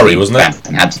basically Surrey, wasn't it?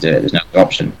 And had to do it. There's no other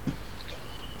option.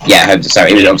 Yeah, home to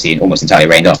Surrey. It was obviously almost entirely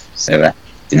rained off, so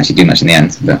didn't actually do much in the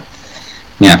end. But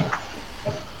yeah,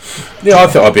 I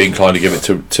think I'd be inclined to give it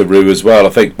to Rew as well.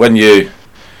 I think when you,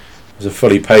 as a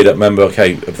fully paid up member, of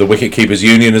the wicket keepers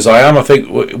union as I am, I think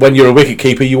when you're a wicket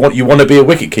keeper, you want to be a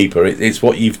wicket keeper. It's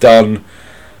what you've done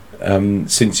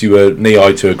since you were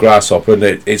knee-high to a grasshopper, and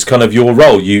it's kind of your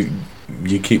role. You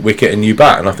keep wicket and you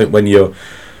bat, and I think when you're,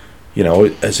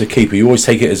 as a keeper, you always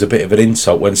take it as a bit of an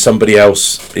insult when somebody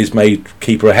else is made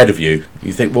keeper ahead of you.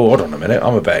 You think, well, hold on a minute,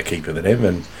 I'm a better keeper than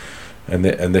him, and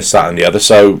this, that, and the other.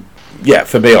 So, yeah,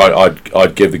 for me,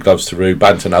 I'd give the gloves to Roo.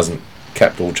 Banton hasn't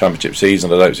kept all championship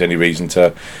season. I don't see any reason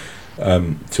to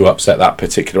upset that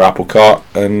particular apple cart,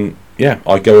 and yeah,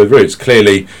 I go with Roo. It's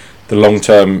clearly the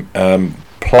long-term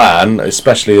plan,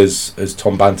 especially as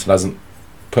Tom Banton hasn't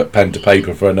put pen to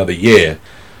paper for another year.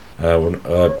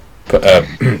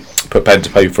 Put pen to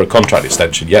paper for a contract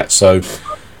extension yet. So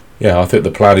yeah, I think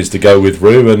the plan is to go with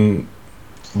Roo, and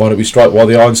why don't we strike while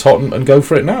the iron's hot and go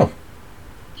for it now?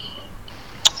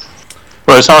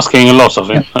 Well, it's asking a lot of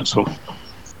him. That's all.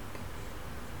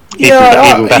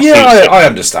 I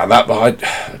understand that, but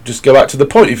I just go back to the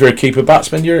point. If you're a keeper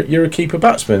batsman, you're a keeper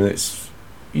batsman. It's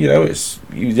you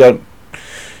don't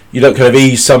kind of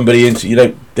ease somebody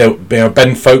into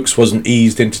Ben Folkes wasn't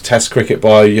eased into Test cricket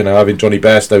by having Johnny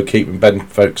Bairstow keep, and Ben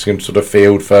Folkes can sort of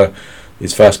field for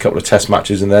his first couple of Test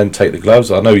matches and then take the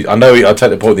gloves. I take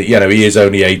the point that he is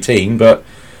only 18, but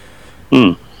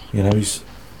he's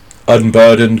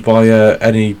unburdened by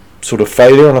any sort of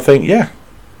failure, and I think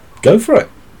go for it.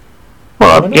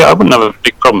 Well, I wouldn't have a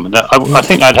big problem with that. I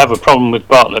think I'd have a problem with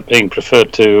Bartlett being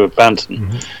preferred to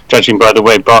Banton, judging by the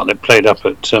way Bartlett played up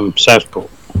at Southport.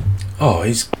 Oh,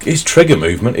 his trigger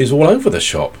movement is all over the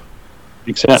shop.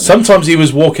 Exactly. Sometimes he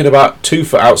was walking about 2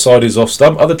 foot outside his off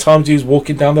stump. Other times he was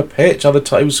walking down the pitch. Other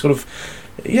times he was sort of,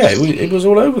 it was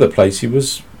all over the place. He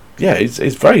was,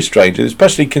 it's very strange,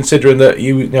 especially considering that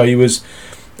he was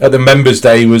at the Members'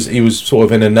 Day. He was sort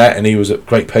of in a net, and he was at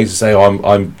great pains to say,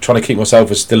 I'm trying to keep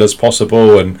myself as still as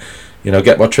possible, and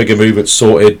get my trigger movement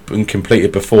sorted and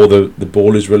completed before the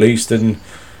ball is released. And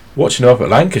watching him up at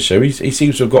Lancashire, he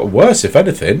seems to have got worse, if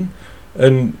anything.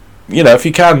 And if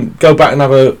you can go back and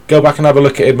have a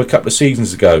look at him a couple of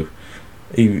seasons ago,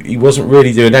 he wasn't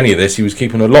really doing any of this. He was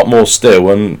keeping a lot more still,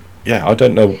 and I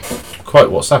don't know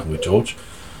quite what's happened with George.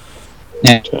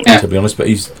 To be honest, but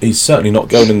he's certainly not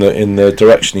going in the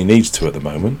direction he needs to at the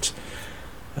moment.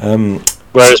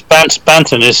 Whereas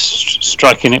Banton is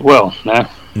striking it well now.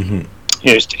 Mm-hmm.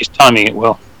 He's timing it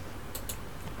well,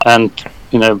 and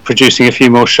producing a few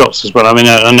more shots as well. I mean,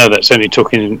 I know that's only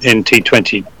talking in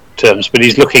T20 terms, but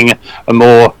he's looking at a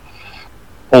more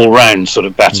all-round sort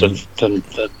of batter than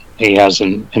he has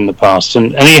in the past,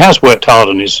 and he has worked hard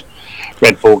on his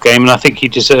red ball game, and I think he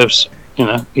deserves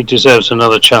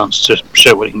another chance to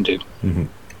show what he can do. Mm-hmm.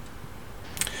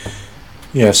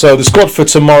 Yeah, so the squad for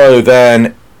tomorrow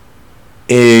then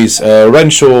is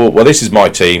Renshaw. Well, this is my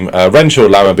team. Renshaw,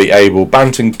 Lammonby, Abel,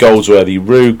 Banton, Goldsworthy,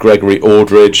 Roo, Gregory,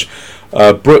 Aldridge,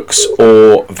 Brooks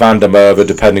or Van der Merwe,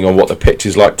 depending on what the pitch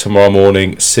is like tomorrow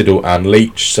morning, Siddle and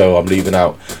Leach. So I'm leaving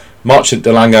out Marchant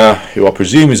de Lange, who I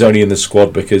presume is only in the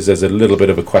squad because there's a little bit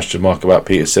of a question mark about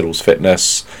Peter Siddle's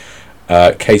fitness.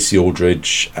 Casey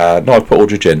Aldridge. No, I put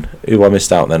Aldridge in. Who I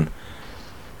missed out then?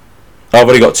 I've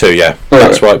only got 2. Yeah,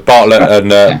 that's right. Bartlett and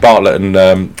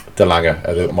de Lange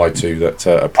are my 2 that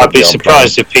are probably. I'd be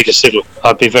surprised if Peter Siddle.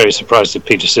 I'd be very surprised if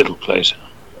Peter Siddle plays.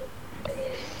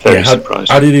 Very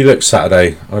surprised. How did he look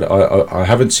Saturday? I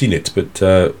haven't seen it, but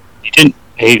he didn't.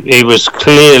 He was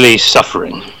clearly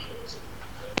suffering.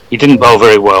 He didn't bowl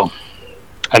very well,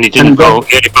 and he didn't bowl.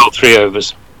 He only bowled 3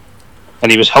 overs,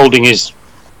 and he was holding his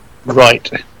right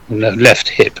and left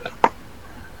hip,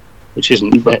 which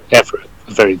isn't ever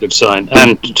a very good sign.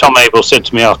 And Tom Abel said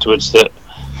to me afterwards that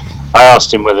I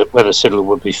asked him whether Siddle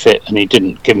would be fit, and he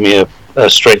didn't give me a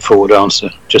straightforward answer.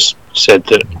 Just said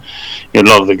that a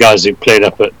lot of the guys who played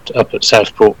up at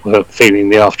Southport were feeling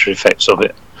the after effects of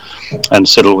it, and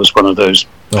Siddle was one of those.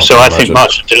 So I think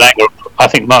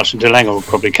Marchant de Lange will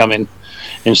probably come in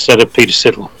instead of Peter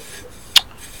Siddle.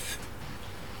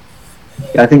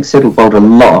 I think Siddle bowled a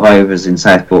lot of overs in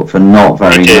Southport for not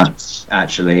very much,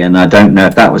 actually, and I don't know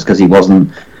if that was because he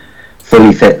wasn't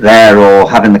fully fit there, or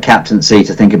having the captaincy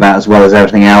to think about as well as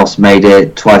everything else made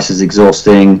it twice as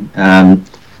exhausting.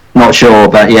 Not sure,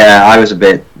 but yeah, I was a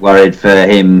bit worried for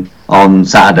him on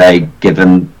Saturday,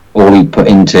 given all he put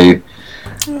into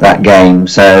that game.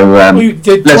 So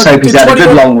let's hope he's had a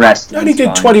good long rest. He only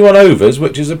did 21 overs,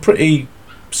 which is a pretty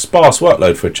sparse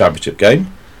workload for a championship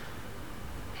game.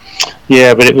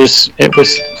 Yeah, but it was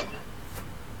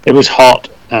hot,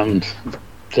 and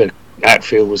the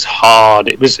outfield was hard.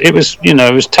 It was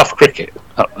tough cricket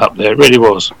up there. It really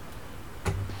was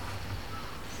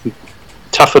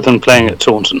tougher than playing at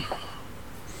Taunton.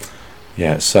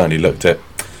 Yeah, it certainly looked it.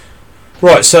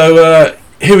 Right, so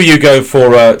who are you going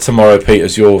for tomorrow, Pete,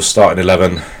 as your starting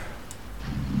 11?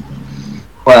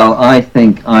 Well, I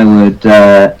think I would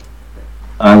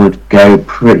go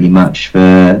pretty much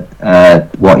for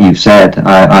what you've said.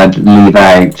 I'd leave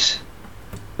out.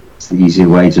 It's the easier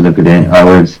way to look at it. I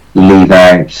would leave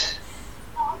out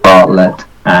Bartlett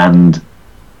and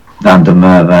Van der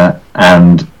Merwe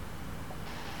and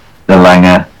De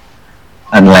Lange,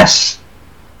 unless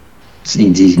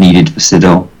he's needed for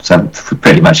Siddle. So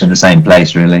pretty much in the same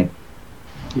place, really.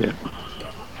 Yeah.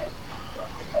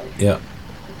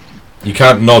 You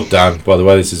can't nod, Dan, by the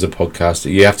way, this is a podcast.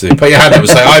 You have to put your hand up and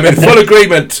say, I'm in full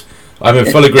agreement. I'm in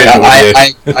full agreement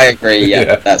with you. I agree,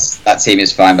 yeah. That team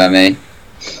is fine by me.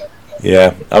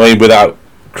 Yeah, I mean, without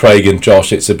Craig and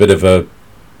Josh, it's a bit of a...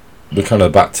 We're kind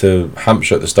of back to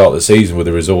Hampshire at the start of the season with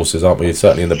the resources, aren't we?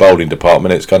 Certainly in the bowling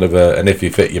department, it's kind of an if you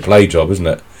fit, you play job, isn't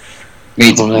it? We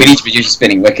need to produce a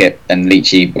spinning wicket, and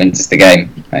Leachy wins the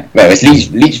game. Right. Well, it's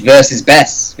Leach versus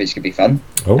Bess, which could be fun.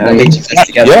 Oh. Leach and Bess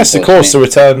together, Yes, of course, the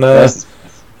return... Versus-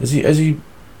 has he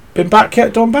been back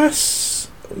yet, Don Bess?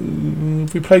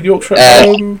 Have we played Yorkshire at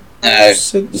home?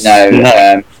 Since?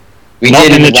 No. We Not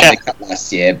did in in the the World Cup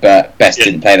last year, but Bess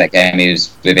didn't play that game. He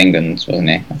was with England, wasn't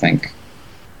he? I think.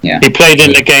 Yeah. He played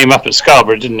in the game up at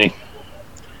Scarborough, didn't he?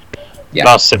 Yeah.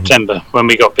 Last September when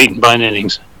we got beaten by an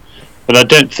innings. But I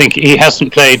don't think he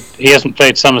hasn't played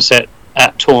Somerset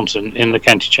at Taunton in the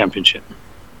county championship.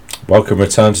 Welcome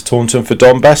return to Taunton for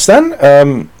Don Bess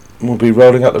then. We'll be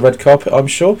rolling out the red carpet, I'm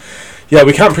sure. Yeah,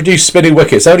 we can't produce spinning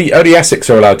wickets. Only Essex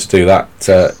are allowed to do that,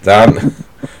 Dan.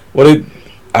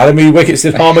 How many wickets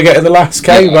did Harmer get in the last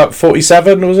game? About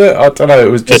 47, was it? I don't know. It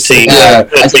was just... I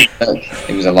think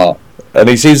it was a lot. And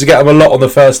he seems to get them a lot on the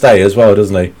first day as well,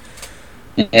 doesn't he?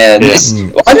 Yeah.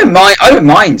 Well, I don't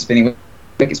mind spinning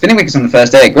wickets. Spinning wickets on the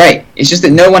first day are great. It's just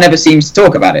that no one ever seems to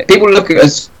talk about it. People look at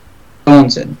us,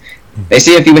 Taunton. They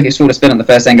see a few wickets fall to spin on the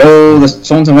first day and go, "Oh, the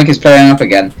Taunton wicket's playing up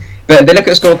again." But they look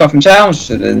at a scorecard from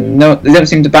Chelmsford and they don't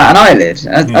seem to bat an eyelid.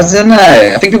 I don't know.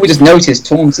 I think people just notice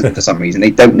Taunton for some reason. They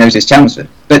don't notice Chelmsford.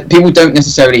 But people don't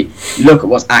necessarily look at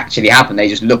what's actually happened. They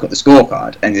just look at the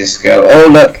scorecard and just go, "Oh,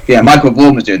 look." Yeah, Michael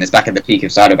Vaughan was doing this back at the peak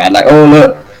of Siderbad. Like, "Oh,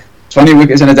 look, 20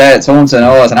 wickets in a day at Taunton.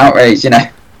 Oh, it's an outrage," you know.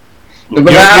 But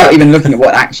without even looking at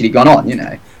what actually gone on, you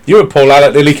know. You and Paul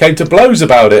Allen nearly came to blows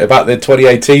about it, about the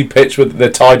 2018 pitch with the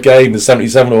tied game, the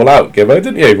 77 all out, Gibbo,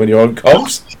 didn't you, when you were on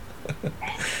comms?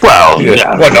 Well,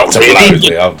 yeah. Well, not to blows,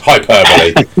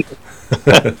 hyperbole.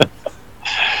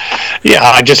 Yeah,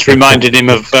 I just reminded him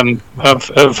of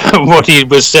what he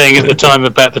was saying at the time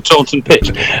about the Taunton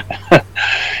pitch.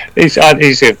 He's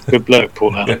a good bloke,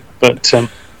 Paul Allen, but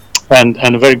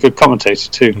and a very good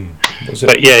commentator too.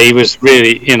 But yeah, he was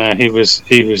really, he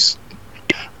was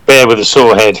bare with a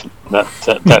sore head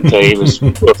that day. He was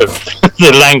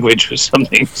the language was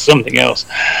something else.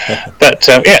 But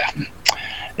yeah,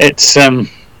 it's.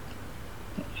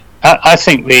 I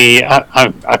think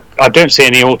I don't see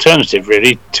any alternative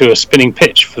really to a spinning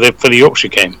pitch for the Yorkshire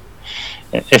game.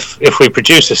 If we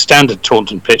produce a standard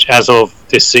Taunton pitch as of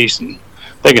this season,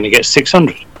 they're going to get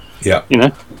 600. Yeah.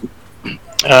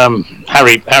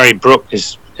 Harry Brook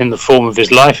is in the form of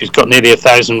his life. He's got nearly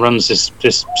 1,000 runs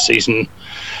this season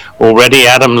already.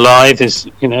 Adam Lyth is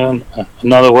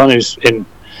another one who's in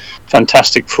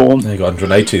fantastic form. He got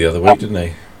 180 the other week, didn't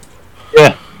he?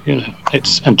 Yeah.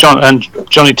 It's and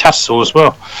Johnny Tassel as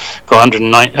well got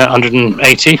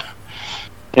 180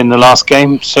 in the last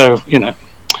game. So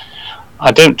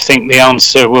I don't think the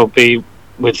answer will be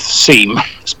with Seam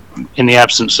in the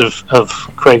absence of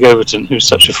Craig Overton, who's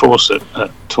such a force at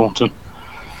Taunton.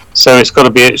 So it's got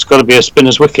to be a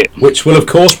spinner's wicket, which will of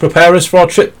course prepare us for our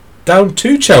trip down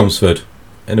to Chelmsford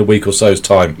in a week or so's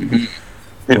time. Mm-hmm.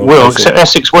 It will, except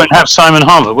Essex won't have Simon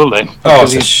Harmer, will they? Oh,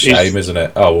 it's a shame, isn't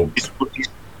it? Oh, well.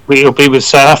 He'll be with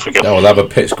South Africa. Oh, we'll have a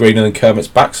pitch greener than Kermit's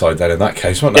backside then in that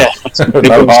case, won't they? Yeah.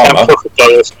 No Harmer.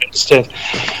 Instead.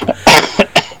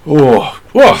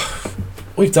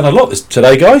 We've done a lot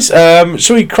today, guys.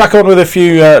 Shall we crack on with a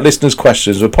few listeners'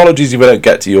 questions? Apologies if we don't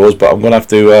get to yours, but I'm going to have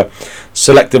to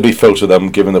selectively filter them,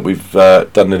 given that we've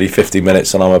done nearly 50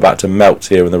 minutes and I'm about to melt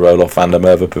here in the Roll-Off Van der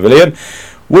Merwe Pavilion.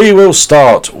 We will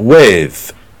start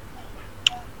with...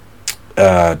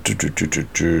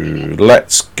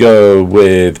 let's go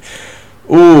with...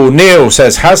 Neil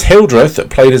says, has Hildreth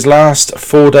played his last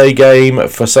 4-day game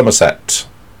for Somerset?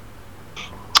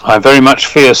 I very much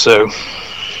fear so.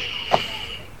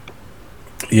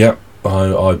 Yeah,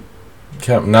 I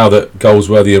can't. Now that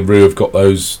Goldsworthy and Rue have got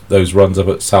those runs up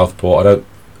at Southport,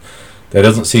 there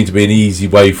doesn't seem to be an easy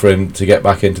way for him to get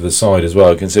back into the side as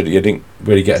well, considering you didn't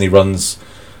really get any runs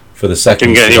for the second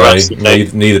today.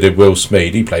 Neither did Will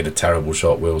Smead. He played a terrible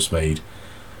shot, Will Smead.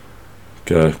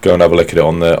 Go and have a look at it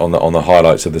on the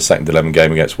highlights of the second 11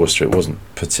 game against Worcester. It wasn't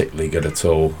particularly good at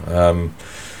all.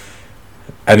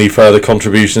 Any further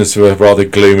contributions to a rather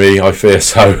gloomy, I fear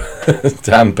so,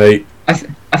 Dan, Pete? I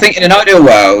think in an ideal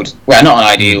world, well, not an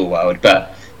ideal world,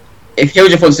 but if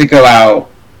Hildreth wants to go out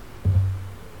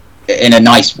in a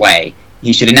nice way,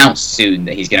 he should announce soon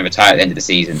that he's going to retire at the end of the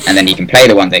season, and then he can play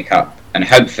the One Day Cup, and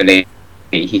hopefully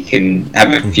he can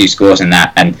have a few scores in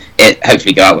that, and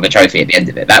hopefully go out with a trophy at the end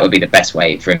of it. That would be the best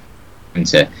way for him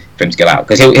to go out,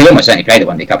 because he'll almost certainly play the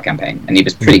One Day Cup campaign, and he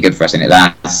was pretty good for us in it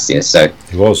last year. So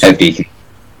he was. Hopefully,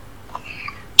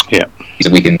 so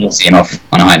we can see him off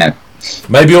on a high note.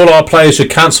 Maybe all our players should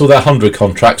cancel their 100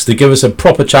 contracts to give us a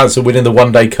proper chance of winning the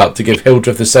One Day Cup, to give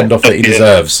Hildreth the send off that he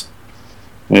deserves.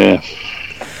 Yeah.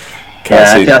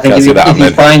 I think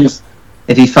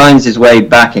if he finds his way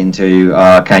back into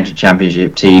our county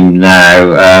championship team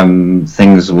now,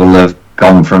 things will have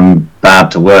gone from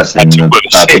bad to worse. It's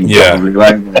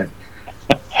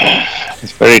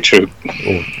very true.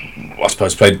 I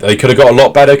suppose they could have got a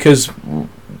lot better, because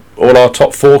all our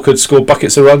top four could score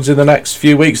buckets of runs in the next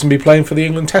few weeks and be playing for the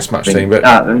England Test match team. But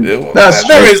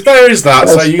there is that.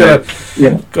 So you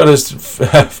got to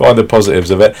find the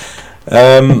positives of it.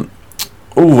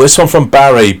 This one from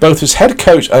Barry. Both as head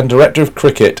coach and director of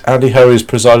cricket, Andy Ho has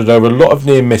presided over a lot of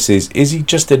near misses. Is he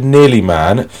just a nearly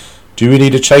man? Do we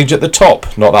need a change at the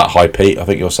top? Not that high, Pete. I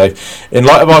think you're safe. In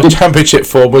light of our championship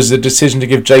form, was the decision to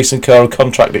give Jason Kerr a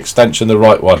contract extension the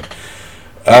right one?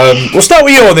 We'll start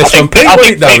with you on this one,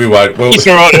 Pete. No, we won't. He's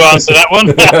the right to answer that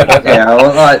one.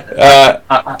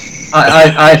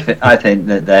 I think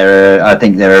that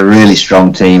they're a really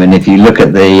strong team, and if you look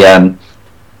at the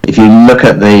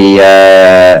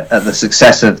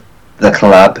success of the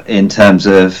club in terms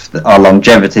of our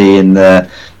longevity in the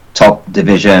top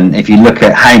division, if you look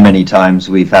at how many times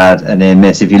we've had a near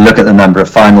miss, if you look at the number of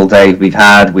final days we've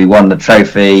had, we won the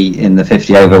trophy in the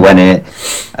 50 over when it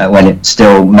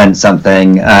still meant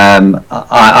something.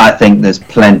 I think there's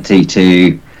plenty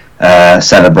to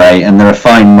celebrate, and there are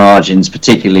fine margins,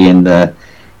 particularly in the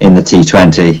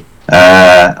T20.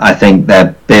 I think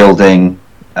they're building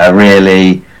a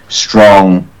really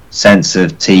strong sense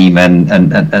of team and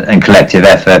collective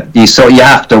effort. You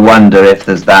have to wonder if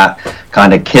there's that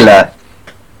kind of killer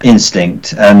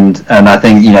instinct, and I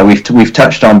think we've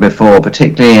touched on before,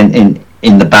 particularly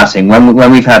in the batting,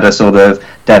 when we've had a sort of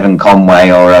Devon Conway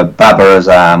or a Babar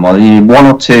Azam, or one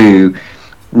or two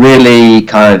really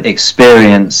kind of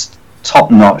experienced,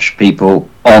 top-notch people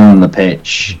on the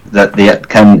pitch that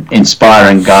can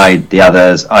inspire and guide the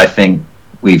others. I think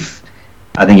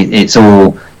it's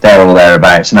all there or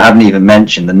thereabouts, and I haven't even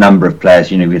mentioned the number of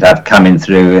players we'd have coming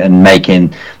through and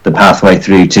making the pathway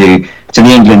through to the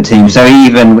England team. So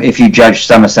even if you judge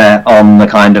Somerset on the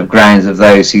kind of grounds of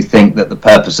those who think that the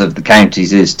purpose of the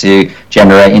counties is to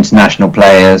generate international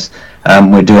players,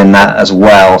 we're doing that as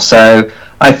well. So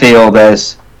I feel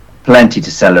there's plenty to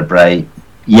celebrate.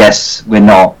 Yes, we're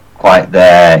not quite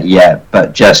there yet,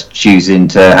 but just choosing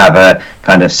to have a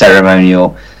kind of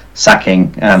ceremonial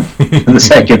sacking for the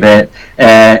sake of it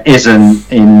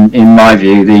isn't, in my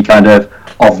view, the kind of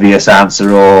obvious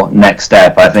answer or next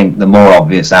step. I think the more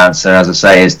obvious answer, as I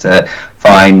say, is to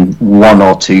find one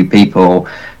or two people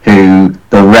who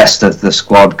the rest of the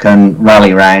squad can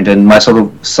rally around. And my sort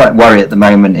of slight worry at the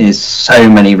moment is so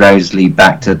many roads lead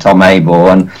back to Tom Abel,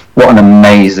 and what an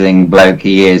amazing bloke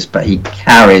he is, but he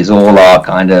carries all our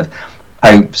kind of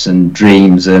hopes and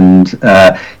dreams and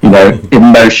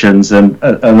emotions and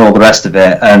all the rest of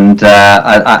it, and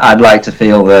I'd like to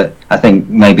feel that I think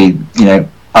maybe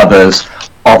others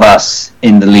of us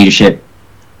in the leadership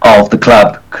of the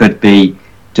club could be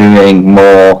doing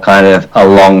more kind of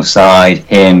alongside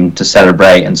him to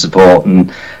celebrate and support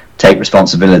and take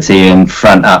responsibility and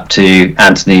front up to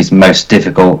Anthony's most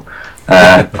difficult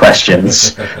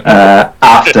questions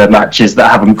after matches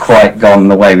that haven't quite gone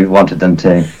the way we wanted them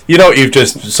to. You know what you've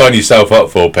just signed yourself up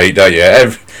for, Pete, don't you?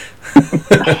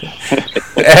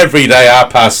 Every day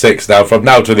 6:30 now, from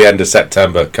now to the end of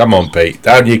September. Come on, Pete,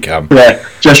 down you come. Yeah,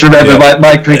 just remember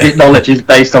my cricket knowledge is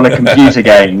based on a computer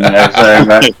game.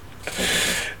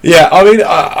 Yeah, I mean,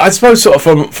 I suppose sort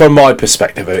of from my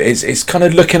perspective, it's kind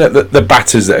of looking at the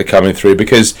batters that are coming through,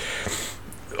 because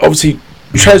obviously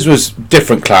Trez was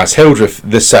different class, Hildreth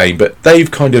the same, but they've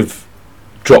kind of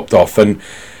dropped off, and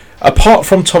apart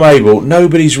from Tom Abel,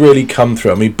 nobody's really come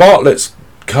through. I mean, Bartlett's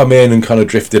come in and kind of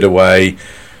drifted away.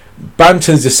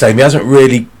 Banton's the same, he hasn't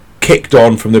really kicked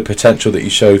on from the potential that he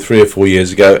showed 3 or 4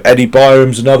 years ago. Eddie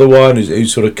Byram's another one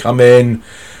who's sort of come in,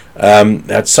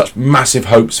 had such massive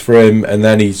hopes for him, and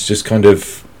then he's kind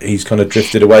of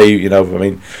drifted away. I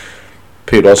mean,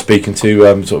 people I was speaking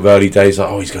to sort of early days, like,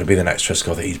 he's going to be the next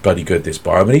Trescott. He's bloody good this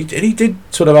bar. I mean, he did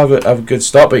sort of have a good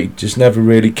start, but he just never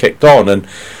really kicked on. And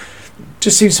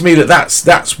just seems to me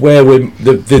that's where we're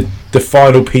the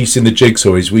final piece in the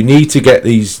jigsaw is we need to get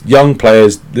these young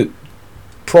players. The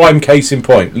prime case in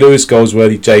point: Lewis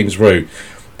Goldsworthy, James Root.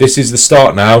 This is the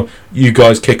start now. You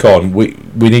guys kick on. We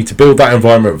need to build that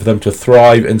environment for them to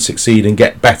thrive and succeed and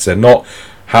get better, not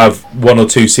have 1 or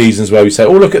 2 seasons where we say,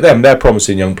 look at them, they're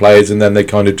promising young players, and then they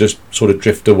kind of just sort of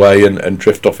drift away and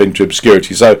drift off into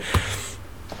obscurity. So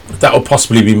that will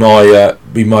possibly be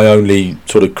my only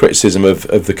sort of criticism of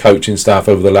the coaching staff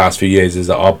over the last few years, is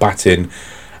that our batting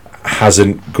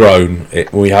hasn't grown.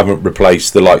 We haven't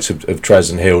replaced the likes of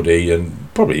Trez and Hildy, and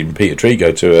probably even Peter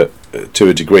Trigo to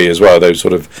a degree as well. Those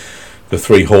sort of the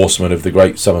 3 horsemen of the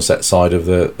great Somerset side of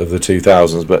the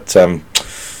 2000s. But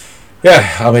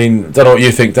yeah, I mean, don't know what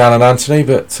you think, Dan and Anthony,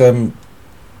 but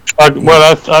I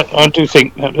do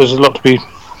think that there's a lot to be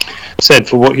said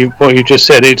for what you just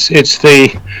said. It's the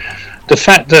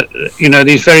fact that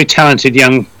these very talented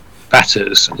young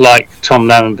batters like Tom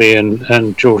Lammonby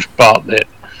and George Bartlett,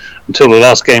 until the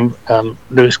last game,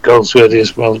 Lewis Goldsworthy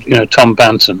as well, Tom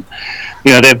Banton,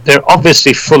 they're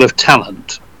obviously full of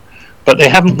talent, but they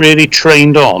haven't really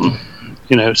trained on,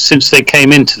 since they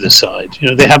came into the side.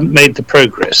 They haven't made the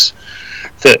progress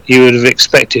that you would have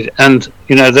expected, and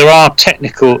there are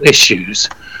technical issues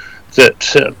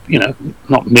that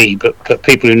not me, but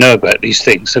people who know about these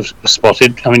things have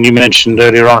spotted. I mean, you mentioned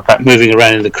earlier on about moving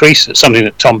around in the crease. That's something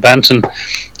that Tom Banton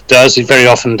does. He very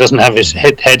often doesn't have his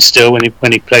head still when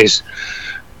he plays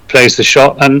the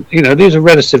shot, and these are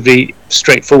relatively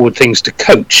straightforward things to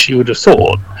coach, you would have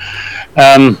thought.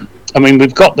 I mean,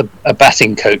 we've got a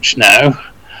batting coach now,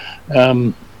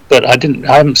 but I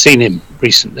haven't seen him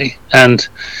recently, and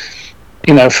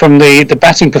from the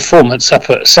batting performance up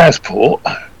at Southport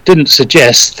didn't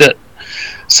suggest that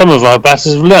some of our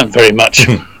batters have learnt very much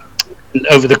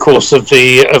over the course of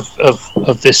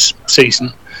this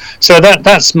season. So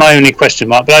that's my only question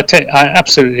mark. But I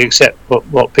absolutely accept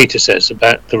what Peter says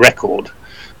about the record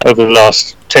over the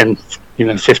last 10,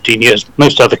 15 years.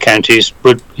 Most other counties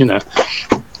would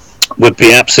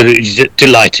be absolutely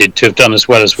delighted to have done as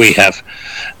well as we have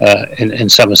in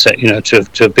Somerset. To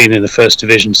have been in the first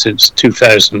division since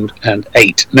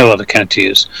 2008. No other county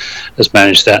has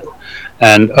managed that.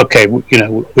 And okay,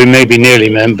 we may be nearly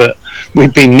men, but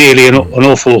we've been nearly an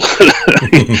awful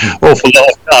awful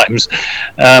lot of times.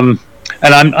 And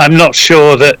I'm not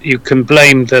sure that you can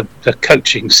blame the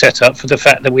coaching setup for the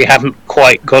fact that we haven't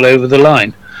quite got over the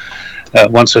line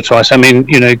once or twice. I mean,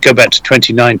 go back to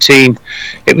 2019,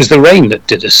 it was the rain that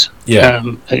did us. Yeah.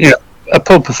 A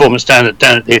poor performance down at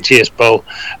the Atias Bowl,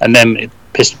 and then it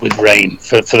pissed with rain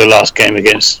for the last game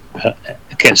against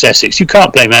Essex. You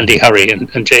can't blame Andy Hurry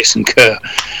and Jason Kerr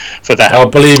for that. Oh,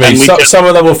 believe me, some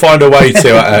of them will find a way to,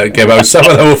 Gibbo. Some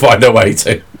of them will find a way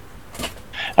to.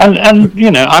 And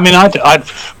I mean,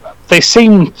 they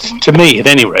seem to me, at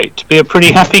any rate, to be a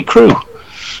pretty happy crew.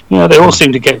 They all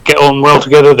seem to get on well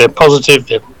together. They're positive.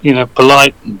 They're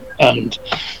polite and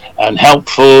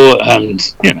helpful.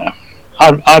 And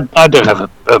I don't have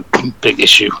a big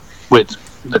issue with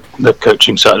the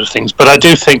coaching side of things, but I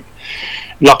do think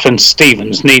Lachlan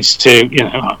Stevens needs to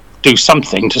do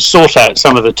something to sort out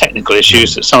some of the technical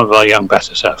issues that some of our young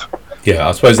batters have. Yeah,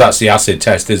 I suppose that's the acid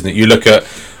test, isn't it? You look at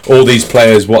all these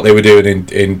players, what they were doing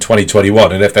in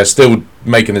 2021, and if they're still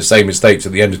making the same mistakes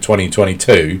at the end of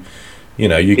 2022,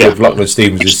 give Lachlan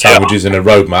Stevens his sandwiches in a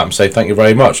roadmap and say thank you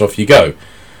very much, off you go.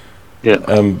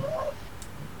 Yeah.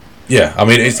 Yeah, I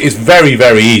mean, it's very,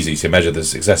 very easy to measure the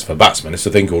success of a batsman. It's a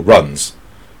thing called runs.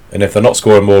 And if they're not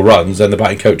scoring more runs, then the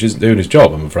batting coach isn't doing his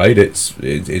job, I'm afraid.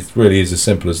 It really is as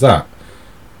simple as that.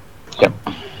 Yep.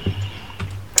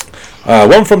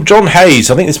 One from John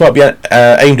Hayes. I think this might be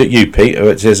aimed at you, Pete.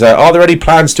 It says, are there any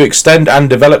plans to extend and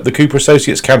develop the Cooper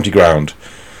Associates County Ground?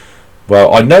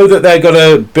 Well, I know that they're going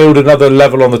to build another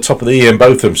level on the top of the Ian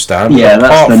Botham stand. Yeah,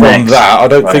 apart that's from that, I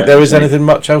don't think there is priority. anything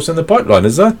much else in the pipeline,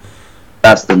 is there?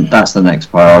 That's the next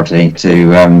priority,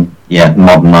 to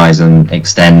modernise and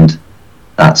extend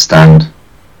that stand.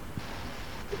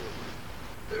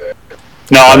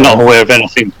 No, I'm not aware of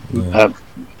anything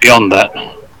beyond that,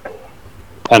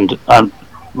 and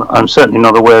I'm certainly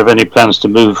not aware of any plans to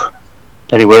move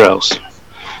anywhere else.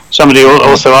 Somebody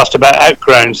also asked about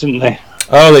outgrounds, didn't they?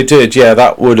 Oh, they did. Yeah,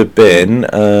 that would have been.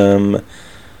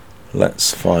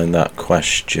 Let's find that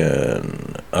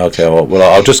question. Okay, well,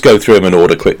 I'll just go through them in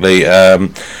order quickly.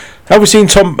 Have we seen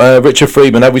Richard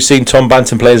Freeman? Have we seen Tom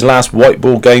Banton play his last white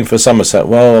ball game for Somerset?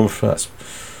 Well, that's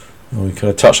Well, we kind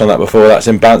of touched on that before. That's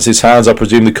in Bounce's hands. I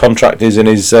presume the contract is in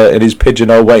his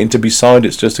pigeonhole waiting to be signed.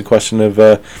 It's just a question of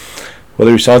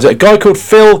whether he signs it. A guy called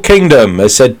Phil Kingdom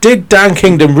has said, did Dan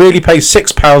Kingdom really pay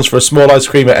 £6 for a small ice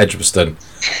cream at Edgbaston?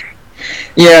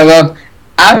 Yeah, well,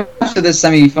 after the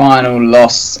semi-final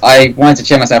loss, I wanted to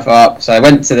cheer myself up, so I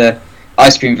went to the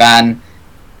ice cream van,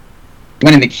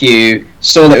 went in the queue,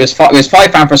 saw that it was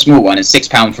 £5 for a small one and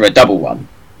 £6 for a double one.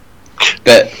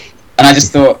 And I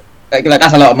just thought, like,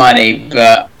 that's a lot of money,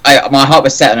 but my heart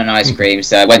was set on an ice cream,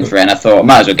 so I went for it, and I thought I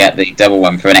might as well get the double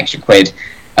one for an extra £1.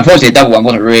 Unfortunately, the double one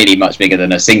wasn't really much bigger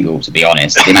than a single, to be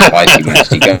honest. The amount of ice cream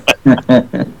actually go.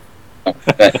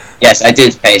 But yes, I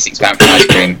did pay £6 for ice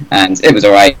cream, and it was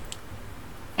all right.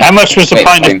 How much was a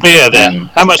pint of beer then?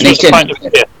 How much was a pint of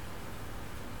beer?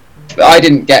 I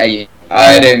didn't get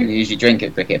I don't usually drink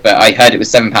at cricket, but I heard it was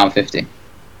 £7.50.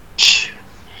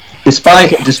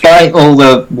 Despite all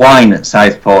the wine at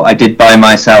Southport, I did buy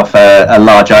myself a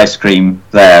large ice cream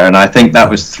there, and I think that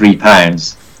was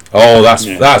 £3. Oh,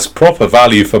 that's proper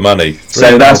value for money.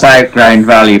 So that's outground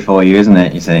value for you, isn't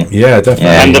it? You see? Yeah,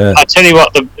 definitely. And I tell you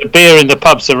what, the beer in the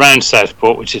pubs around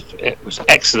Southport, it was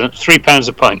excellent, £3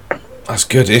 a pint. That's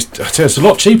good. It's a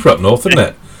lot cheaper up north, isn't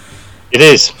it? It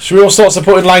is. Should we all start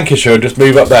supporting Lancashire and just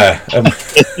move up there?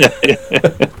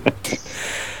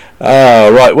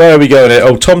 Right, where are we going here?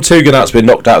 Oh, Tom Tugendhat's been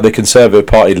knocked out of the Conservative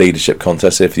Party leadership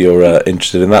contest, if you're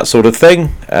interested in that sort of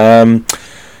thing. Carl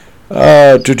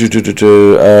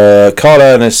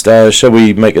Ernest, shall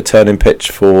we make a turning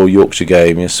pitch for Yorkshire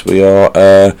game? Yes, we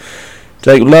are.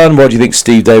 Jake Lunn, why do you think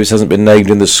Steve Davis hasn't been named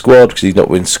in the squad? Because he's not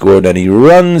been scoring any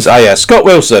runs. Scott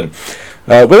Wilson.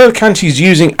 With other counties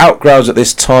using outgrounds at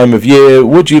this time of year,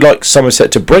 would you like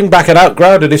Somerset to bring back an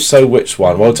outground, and if so, which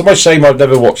one? Well, to my shame, I've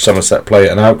never watched Somerset play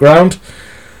at an outground,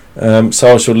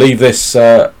 so I shall leave this.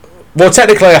 Well,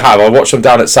 technically, I have. I watched them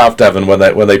down at South Devon when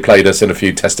they played us in a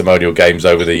few testimonial games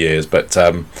over the years. But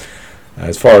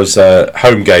as far as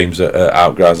home games at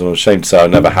outgrounds, I'm ashamed to say I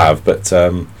never have. But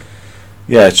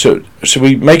yeah, should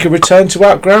we make a return to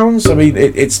outgrounds? I mean,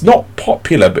 it's not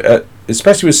popular,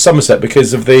 especially with Somerset,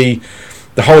 because of the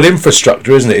whole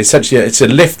infrastructure, isn't it? Essentially, it's a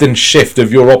lift and shift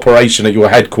of your operation at your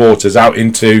headquarters out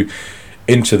into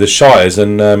the shires,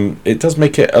 and it does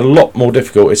make it a lot more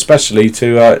difficult, especially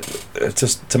to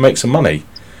make some money.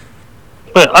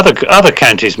 Well, other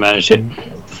counties manage it.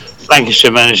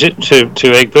 Lancashire managed it to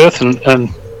Aigburth and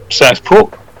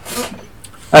Southport.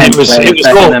 And it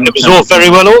was all very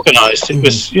well organised. It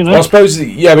was, Well, I suppose,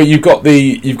 yeah, but you've got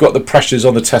the pressures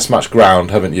on the Test match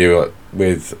ground, haven't you?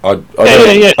 With I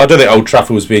don't think Old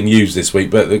Trafford was being used this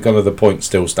week, but the point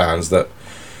still stands that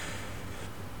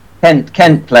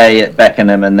Kent play at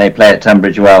Beckenham and they play at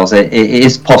Tunbridge Wells. It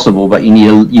is possible, but you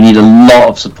need a lot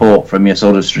of support from your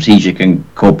sort of strategic and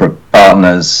corporate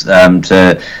partners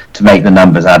to make the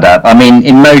numbers add up. I mean,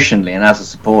 emotionally and as a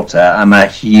supporter, I'm a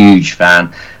huge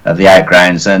fan of the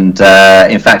outgrounds, and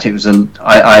in fact,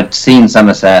 I'd seen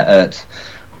Somerset at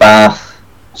Bath,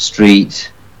 Street,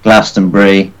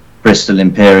 Glastonbury, Bristol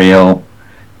Imperial,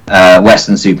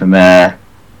 Weston-super-Mare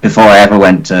before I ever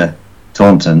went to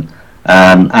Taunton.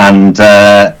 And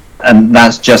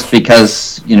that's just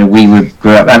because we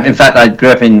grew up. In fact, I grew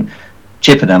up in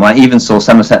Chippenham. I even saw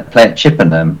Somerset play at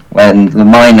Chippenham when the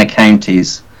minor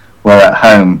counties were at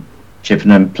home.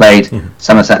 Chippenham played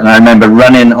Somerset, and I remember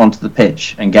running onto the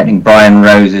pitch and getting Brian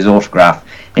Rose's autograph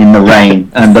in the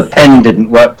rain, and the pen didn't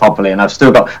work properly, and I've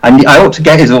still got. I ought to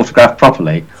get his autograph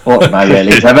properly, oughtn't I?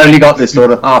 Really, I've only got this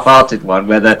sort of half-hearted one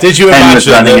where the. Did you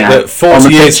imagine that 40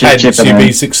 years hence you'd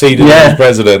be succeeded as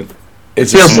president? It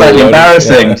feels slightly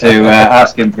embarrassing to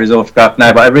ask him for his autograph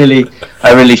now, but I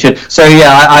really should. So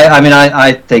yeah,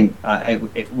 I think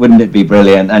wouldn't it be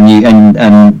brilliant?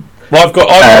 And well, I've got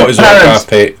his autograph,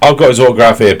 Pete. I've got his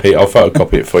autograph here, Pete. I'll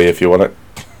photocopy it for you if you want it.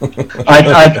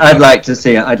 I'd like to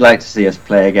see us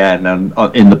play again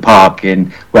in the park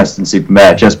in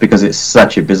Weston-super-Mare, just because it's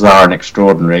such a bizarre and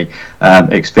extraordinary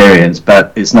experience.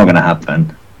 But it's not going to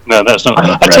happen. No, that's not.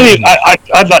 I tell you,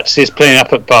 I'd like to see us playing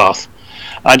up at Bath.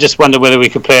 I just wonder whether we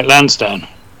could play at Lansdowne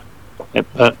at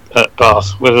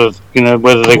Bath. Whether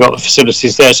they got the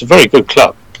facilities there. It's a very good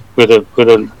club with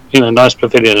a nice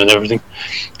pavilion and everything.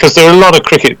 Because there are a lot of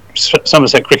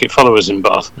Somerset cricket followers in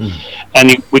Bath,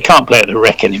 and we can't play at the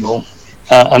Rec anymore.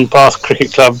 And Bath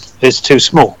Cricket Club is too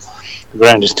small. The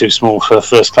ground is too small for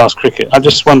first class cricket. I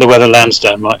just wonder whether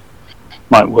Lansdowne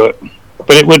might work.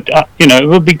 But it would it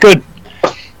would be good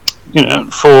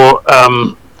for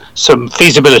some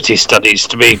feasibility studies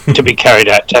to be carried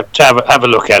out to have a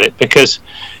look at it, because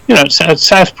at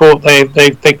Southport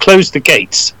they closed the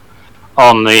gates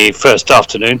on the first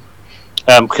afternoon,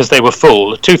 because they were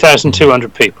full,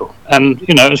 2,200 people, and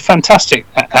it was fantastic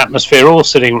atmosphere, all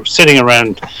sitting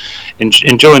around,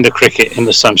 enjoying the cricket in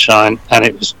the sunshine, and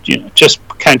it was just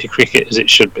county cricket as it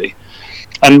should be.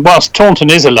 And whilst Taunton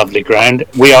is a lovely ground,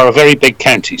 we are a very big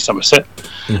county, Somerset,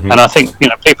 and I think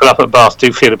people up at Bath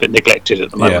do feel a bit neglected at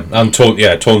the moment. Yeah, and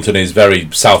Taunton is very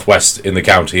southwest in the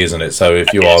county, isn't it? So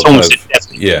if you are,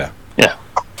 yeah,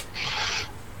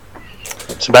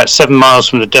 it's about 7 miles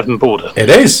from the Devon border. it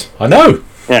is. I know.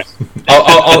 Yeah,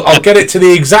 I'll get it to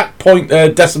the exact point,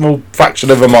 decimal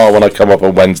fraction of a mile when I come up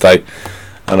on Wednesday,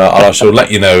 and I shall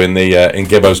let you know in the in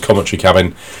Gibbo's commentary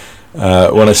cabin.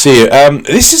 When I see you,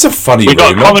 this is a funny. We've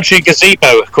got a commentary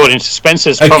gazebo, according to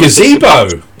Spencer's. A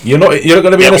gazebo. You're not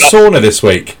going to be in a sauna this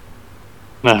week.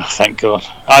 No, thank God.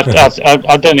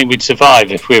 I don't think we'd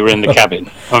survive if we were in the cabin.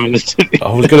 I mean,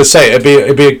 I was going to say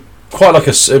it'd be quite like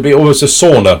it'd be almost a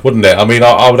sauna, wouldn't it? I mean,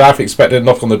 I would have expected to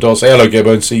knock on the door, say hello,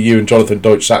 Gibbo, and see you and Jonathan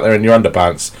Deutsch sat there in your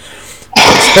underpants.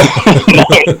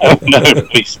 no,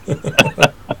 please.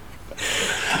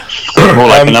 More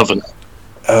like an oven.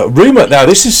 Rumour, now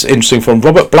this is interesting, from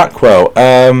Robert Blackwell.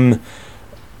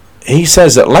 He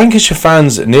says that Lancashire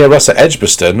fans near us at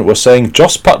Edgbaston were saying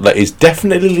Jos Buttler is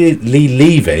definitely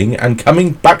leaving and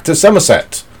coming back to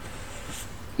Somerset.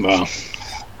 Well,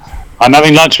 I'm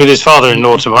having lunch with his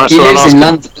father-in-law tomorrow. He lives in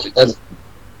London.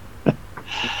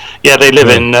 Yeah, they live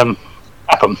in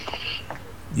Clapham.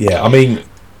 Yeah, I mean,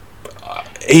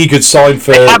 he could sign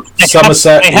for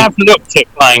Somerset. They have looked at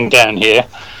flying down here,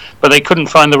 but they couldn't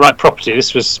find the right property.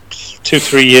 This was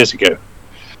 2-3 years ago.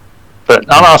 But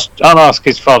I'll ask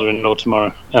his father-in-law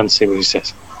tomorrow and see what he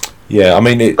says. Yeah, I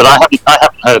mean, but I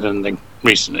haven't heard anything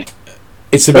recently.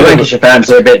 It's a bit. Lancashire fans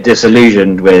are a bit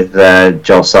disillusioned with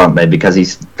Jos, aren't they? Because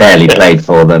he's barely played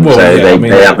for them,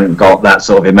 they haven't got that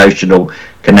sort of emotional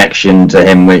connection to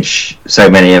him, which so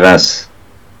many of us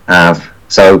have.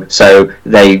 So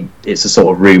it's a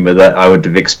sort of rumour that I would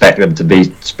have expected them to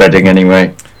be spreading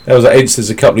anyway. There was an instance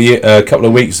a couple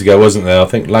of weeks ago, wasn't there? I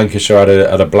think Lancashire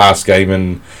had a blast game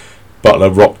and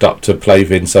Buttler rocked up to play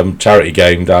in some charity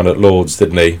game down at Lord's,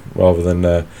 didn't he? Rather than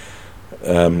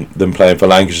playing for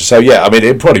Lancashire. So yeah, I mean,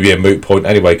 it'd probably be a moot point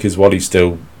anyway, because while he's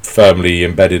still firmly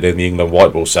embedded in the England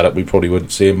white ball setup, we probably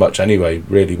wouldn't see him much anyway,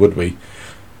 really, would we?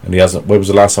 And he hasn't. When was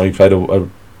the last time he played a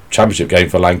championship game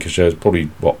for Lancashire? It's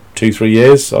probably 2-3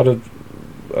 years. I'd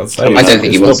say. I don't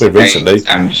think he was recently.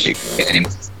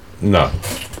 No,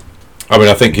 I mean,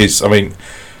 I think he's. I mean,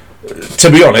 to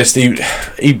be honest, he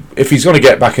if he's going to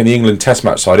get back in the England Test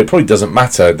match side, it probably doesn't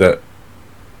matter that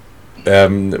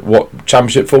what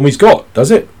championship form he's got,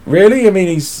 does it? Really? I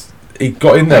mean, he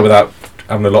got in there without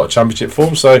having a lot of championship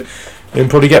form, so he'll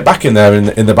probably get back in there in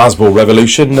the Bazball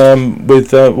revolution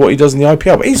with what he does in the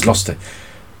IPL. But he's lost it.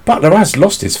 Buttler has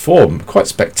lost his form quite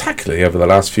spectacularly over the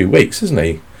last few weeks, hasn't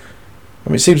he? I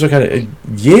mean, it seems like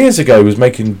years ago he was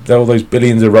making all those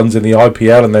billions of runs in the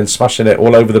IPL and then smashing it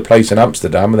all over the place in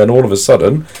Amsterdam, and then all of a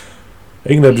sudden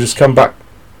England just come back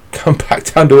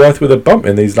down to earth with a bump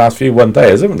in these last few one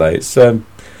days, haven't they? It's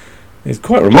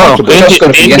quite remarkable.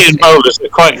 Well, Indian bowlers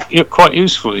are quite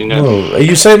useful, you know. Oh, are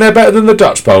you saying they're better than the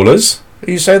Dutch bowlers?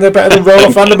 Are you saying they're better than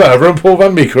Roelof van der Merwe and Paul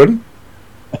van Meekeren?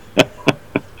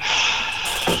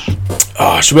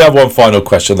 Should we have one final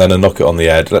question then and knock it on the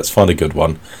head? Let's find a good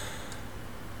one.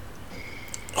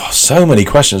 So many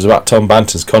questions about Tom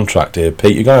Banton's contract here,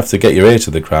 Pete. You're going to have to get your ear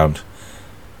to the ground.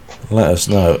 Let us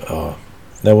know.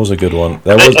 There was a good one.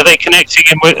 Are they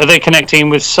connecting him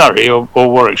with Surrey or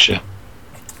Warwickshire?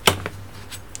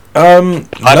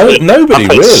 Nobody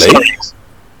really.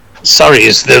 Surrey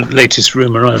is the latest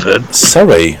rumour I've heard.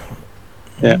 Surrey.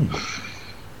 Yeah.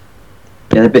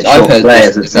 Yeah, a bit short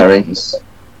players at Surrey.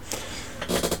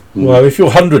 Well, if your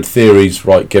 100 theories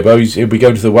right, Gibbo, he'll be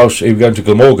going to the Welsh. He'll be going to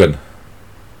Glamorgan.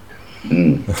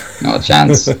 Not a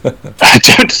chance. I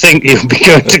don't think he'll be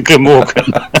going to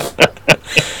Glamorgan.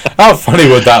 How funny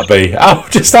would that be? How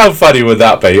funny would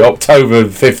that be? October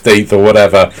 15th or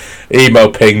whatever, email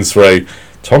pings through.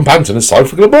 Tom Banton has signed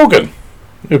for Glamorgan.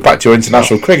 You're back to your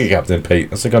international cricket captain, Pete.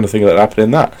 That's the kind of thing that happened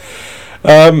in that.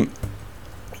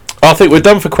 I think we're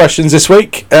done for questions this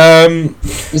week.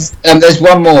 There's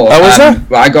one more. Oh, is there?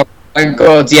 Well, I got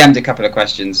DM'd a couple of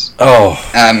questions.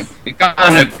 We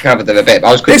kind of covered them a bit, but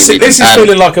I was quickly. This is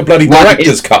feeling like a bloody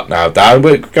director's cut now, Dan.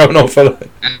 We're going on for.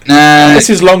 This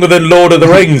is longer than Lord of the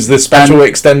Rings, the special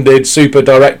extended super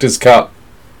director's cut.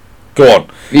 Go on.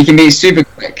 We can be super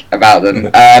quick about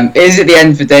them. Is it the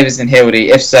end for Davis and Hildy?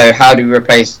 If so, how do we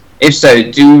replace? If so,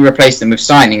 do we replace them with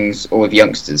signings or with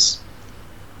youngsters?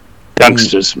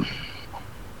 Youngsters.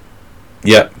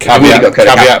 Yeah,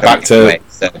 caveat back to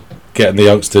getting the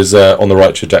youngsters on the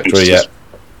right trajectory. Yeah.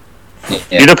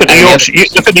 You look at the Yorkshire. You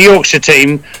look at the Yorkshire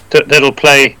team that'll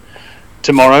play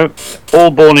tomorrow.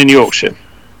 All born in Yorkshire,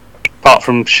 apart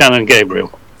from Shannon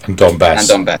Gabriel and Don Best.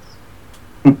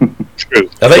 True.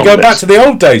 Are they going back to the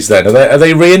old days then? Are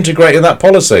they reintegrating that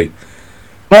policy?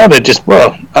 No, they're just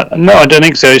no, I don't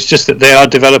think so. It's just that they are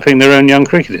developing their own young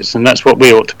cricketers, and that's what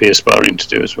we ought to be aspiring to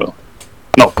do as well.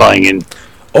 Not buying in.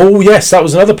 Oh yes, that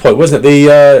was another point, wasn't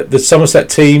it? The Somerset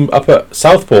team up at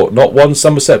Southport, not one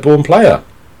Somerset-born player,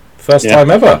 first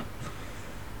time ever.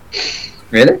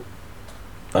 Really?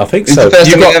 I think so.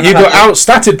 You got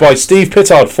outstatted by Steve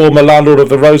Pittard, former landlord of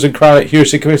the Rose and Crown at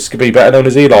Hewsey, better known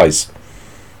as Eli's.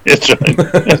 That's right.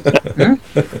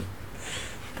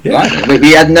 Yeah. Right.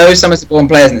 We had no Somerset-born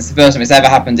players, and it's the first time it's ever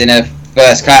happened in a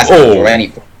first class or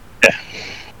any. Yeah.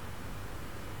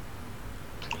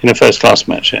 In a first class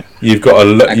match, yeah. You've got a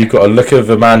look. Okay. You've got a look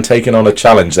of a man taking on a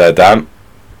challenge there, Dan.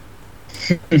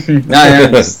 No,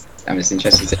 I'm just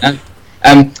interested to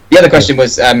know. The other question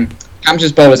was,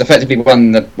 Hampshire's bowlers effectively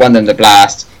won them the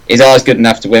Blast. Is ours good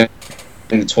enough to win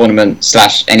the tournament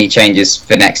 / any changes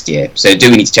for next year? So do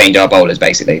we need to change our bowlers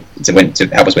basically to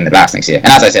help us win the Blast next year? And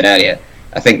as I said earlier,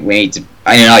 I think we need to, in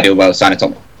an ideal world, sign a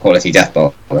top quality death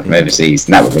bowler from overseas,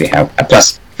 and that would really help.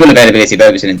 Plus, full availability of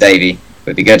Overton and Davey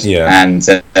would be good. Yeah. And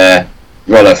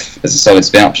Roloff as a solid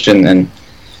spin option, and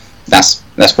that's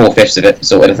 4/5 of it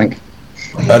sorted, I think.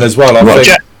 And as well,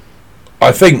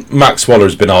 I think Max Waller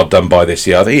has been hard done by this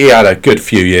year. I think he had a good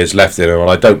few years left in him, and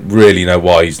I don't really know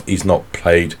why he's not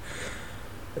played.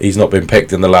 He's not been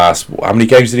picked in the last. How many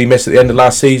games did he miss at the end of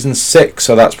last season? 6.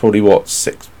 So that's probably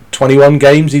 21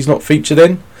 games he's not featured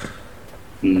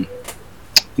in.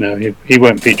 No, he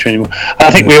won't feature anymore.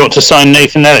 I think we ought to sign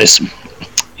Nathan Ellis.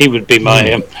 He would be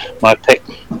my pick.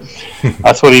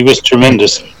 I thought he was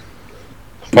tremendous.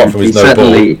 Apart from his no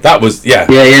ball. That was, yeah.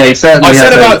 Yeah, he certainly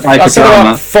I said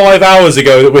about 5 hours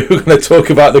ago that we were going to talk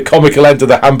about the comical end of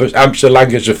the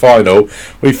Hampshire-Lancashire final.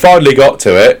 We finally got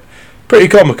to it. Pretty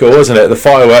comical, wasn't it? The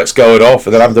fireworks going off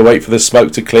and then having to wait for the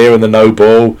smoke to clear and the no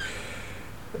ball.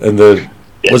 And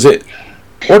was it...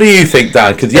 What do you think,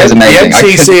 Dan? Because the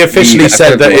NCC officially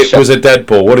said that it was a dead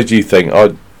ball. What did you think?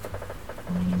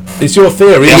 It's your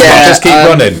theory, isn't it? Just keep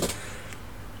running.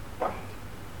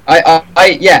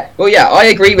 I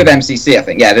agree with MCC. I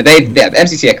think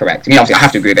MCC are correct. I mean, obviously, I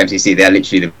have to agree with MCC. They're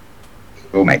literally the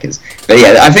rule makers. But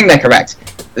yeah, I think they're correct.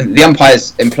 The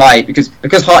umpires imply because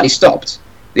Hartley stopped.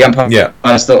 The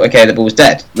umpires thought, okay, the ball's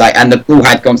dead. And the ball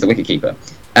had gone to the wicketkeeper.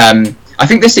 I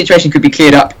think this situation could be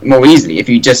cleared up more easily if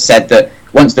you just said that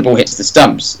once the ball hits the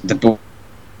stumps, the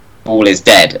ball is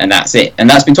dead and that's it. And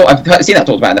that's been I've seen that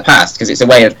talked about in the past because it's a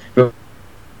way of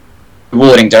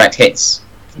rewarding direct hits.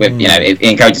 With it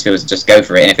encourages people to just go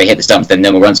for it, and if they hit the stumps, then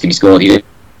no more runs can be scored. You don't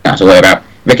have to worry about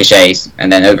ricochets and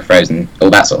then overthrows and all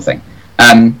that sort of thing.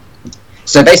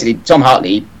 So basically, Tom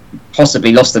Hartley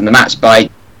possibly lost them the match by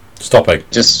stopping,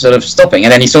 and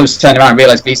then he sort of turned around and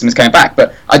realised Gleeson was coming back.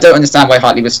 But I don't understand why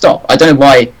Hartley would stop. I don't know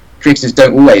why cricketers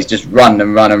don't always just run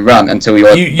and run and run until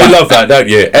you're. You love that, don't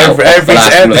you?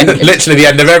 Literally the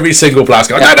end of every single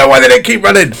blast. I don't know why they didn't keep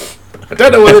running. I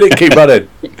don't know why they didn't keep running.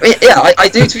 Yeah, I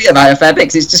do tweet about it a fair bit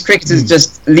because it's just cricketers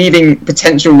just leaving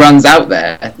potential runs out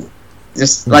there.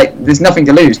 Just there's nothing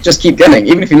to lose. Just keep going,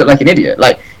 even if you look like an idiot.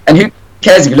 And who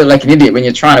cares if you look like an idiot when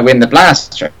you're trying to win the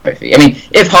Blast trophy? I mean,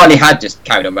 if Hartley had just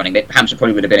carried on running, Hampshire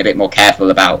probably would have been a bit more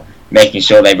careful about making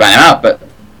sure they ran him out. But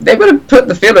they would have put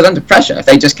the fielders under pressure if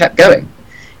they just kept going.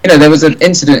 There was an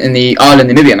incident in the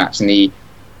Ireland-Namibia match in the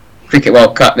Cricket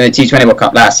World Cup, the T20 World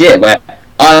Cup last year, where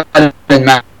Ireland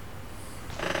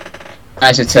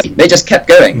they just kept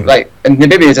going, and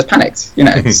Namibia just panicked,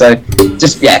 So,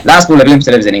 last ball of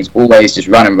limited overs innings, always just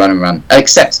run and run and run.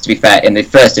 Except, to be fair, in the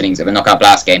first innings of a knockout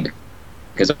Blast game,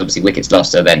 because obviously wickets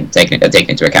lost are then taken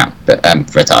into account, but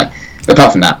for a tie. But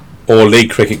apart from that, or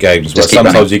league cricket games where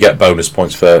sometimes you get bonus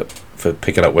points for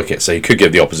picking up wickets, so you could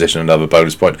give the opposition another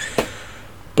bonus point.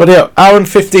 But yeah, hour and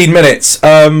 15 minutes.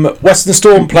 Western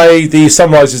Storm play the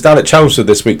Sunrisers down at Chelmsford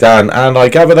this week, Dan, and I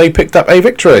gather they picked up a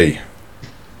victory.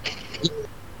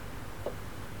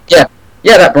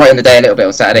 Yeah, that brightened the day a little bit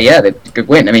on Saturday. Yeah, they good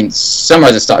win. I mean,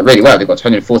 Sunrisers started really well. They got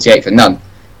 148 for none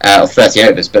of 30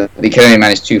 overs, but they could only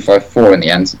manage 254 in the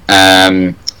end.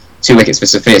 2 wickets for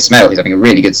Sophia Smale, who's having a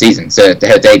really good season. So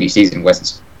her debut season,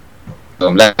 Western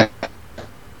Storm left.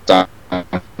 I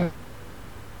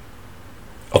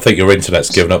think your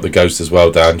internet's given up the ghost as well,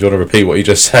 Dan. Do you want to repeat what you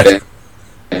just said?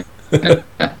 Do you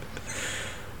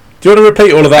want to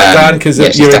repeat all of that, Dan? Because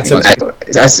your internet.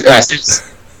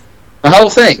 The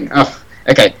whole thing. Oh,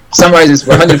 okay. Sunrisers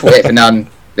were 148 for none.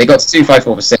 They got to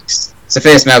 254 for 6.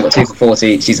 Sophia Smale got 2 for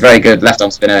 40. She's a very good left-arm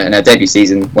spinner in her debut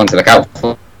season. One to look out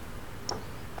for.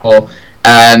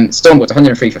 Storm got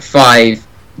 103 for 5.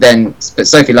 Then, but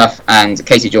Sophie Luff and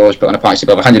Katie George put on a partnership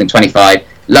of 125.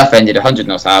 Luff ended 100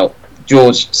 not out.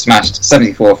 George smashed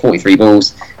 74 43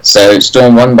 balls. So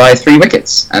Storm won by 3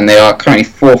 wickets, and they are currently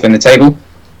 4th in the table.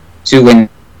 2 wins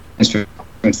from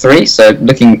 3, so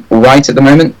looking all right at the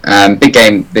moment. Big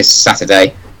game this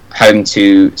Saturday, home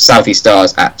to Southie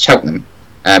Stars at Cheltenham,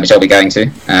 which I'll be going to.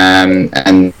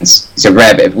 And it's a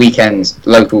rare bit of weekend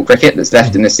local cricket that's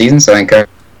left in this season, so I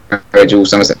encourage all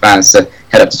Somerset fans to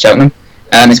head up to Cheltenham.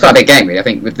 It's quite a big game, really. I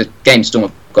think with the game Storm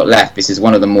have got left, this is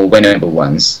one of the more winnable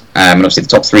ones. And obviously the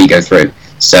top 3 go through.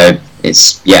 So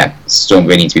Storm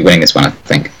really need to be winning this one, I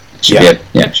think. Should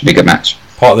be a good match.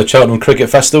 Part of the Cheltenham Cricket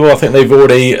Festival. I think they've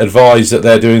already advised that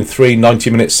they're doing 3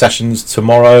 90-minute sessions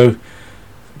tomorrow.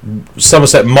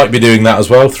 Somerset might be doing that as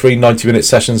well, 3 90-minute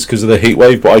sessions because of the heat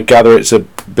wave, but I gather it's a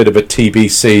bit of a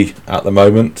TBC at the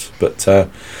moment. But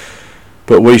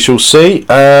we shall see.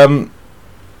 It's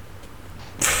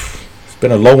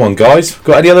been a long one, guys.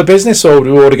 Got any other business, or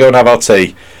do we want to go and have our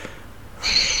tea?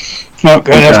 No,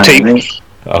 go and have tea.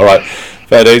 All right,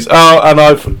 fair dues. Oh,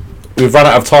 and we've run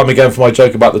out of time again for my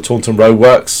joke about the Taunton Road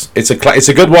Works. It's a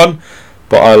good one,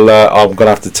 but I'm gonna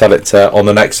have to tell it on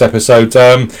the next episode.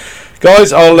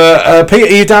 Guys, Pete, are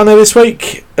you down there this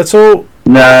week at all?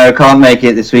 No, can't make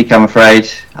it this week, I'm afraid.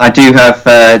 I do have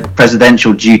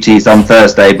presidential duties on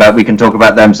Thursday, but we can talk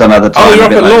about them some other time. Oh, you're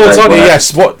up at Lord's, aren't you?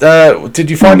 Yes. What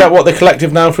did you find out what the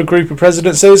collective noun for a group of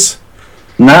presidents is?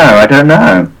 No, I don't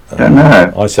know. I don't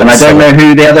know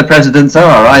who the other presidents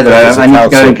are either. I need to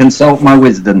go and consult my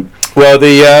wisdom. Well,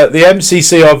 the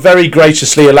MCC are very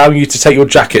graciously allowing you to take your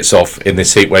jackets off in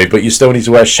this heatwave, but you still need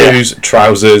to wear shoes,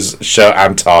 trousers, shirt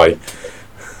and tie.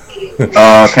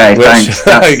 Oh, okay, thanks.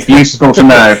 That's useful to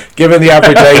know. Given the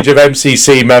average age of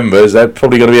MCC members, there's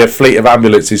probably going to be a fleet of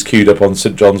ambulances queued up on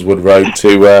St John's Wood Road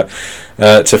to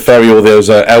ferry all those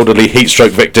elderly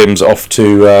heatstroke victims off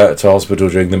to hospital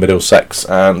during the Middlesex.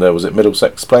 And was it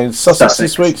Middlesex playing Sussex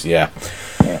this week? Yeah.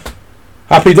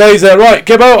 Happy days there. Right,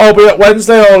 Gibbo, I'll be up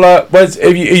Wednesday. Are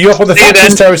you up on the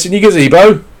Thatcher's Terrace in your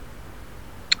gazebo?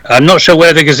 I'm not sure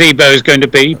where the gazebo is going to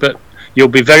be, but you'll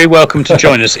be very welcome to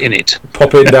join us in it.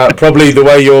 Pop in, probably the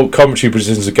way your commentary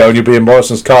positions are going, you'll be in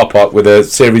Morrison's car park with a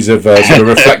series of sort of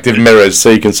reflective mirrors so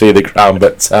you can see the ground.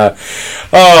 But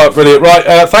brilliant.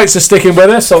 Right, thanks for sticking with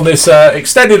us on this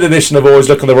extended edition of Always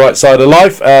Look on the Right Side of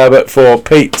Life. But for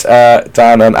Pete,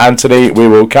 Dan and Anthony, we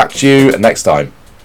will catch you next time.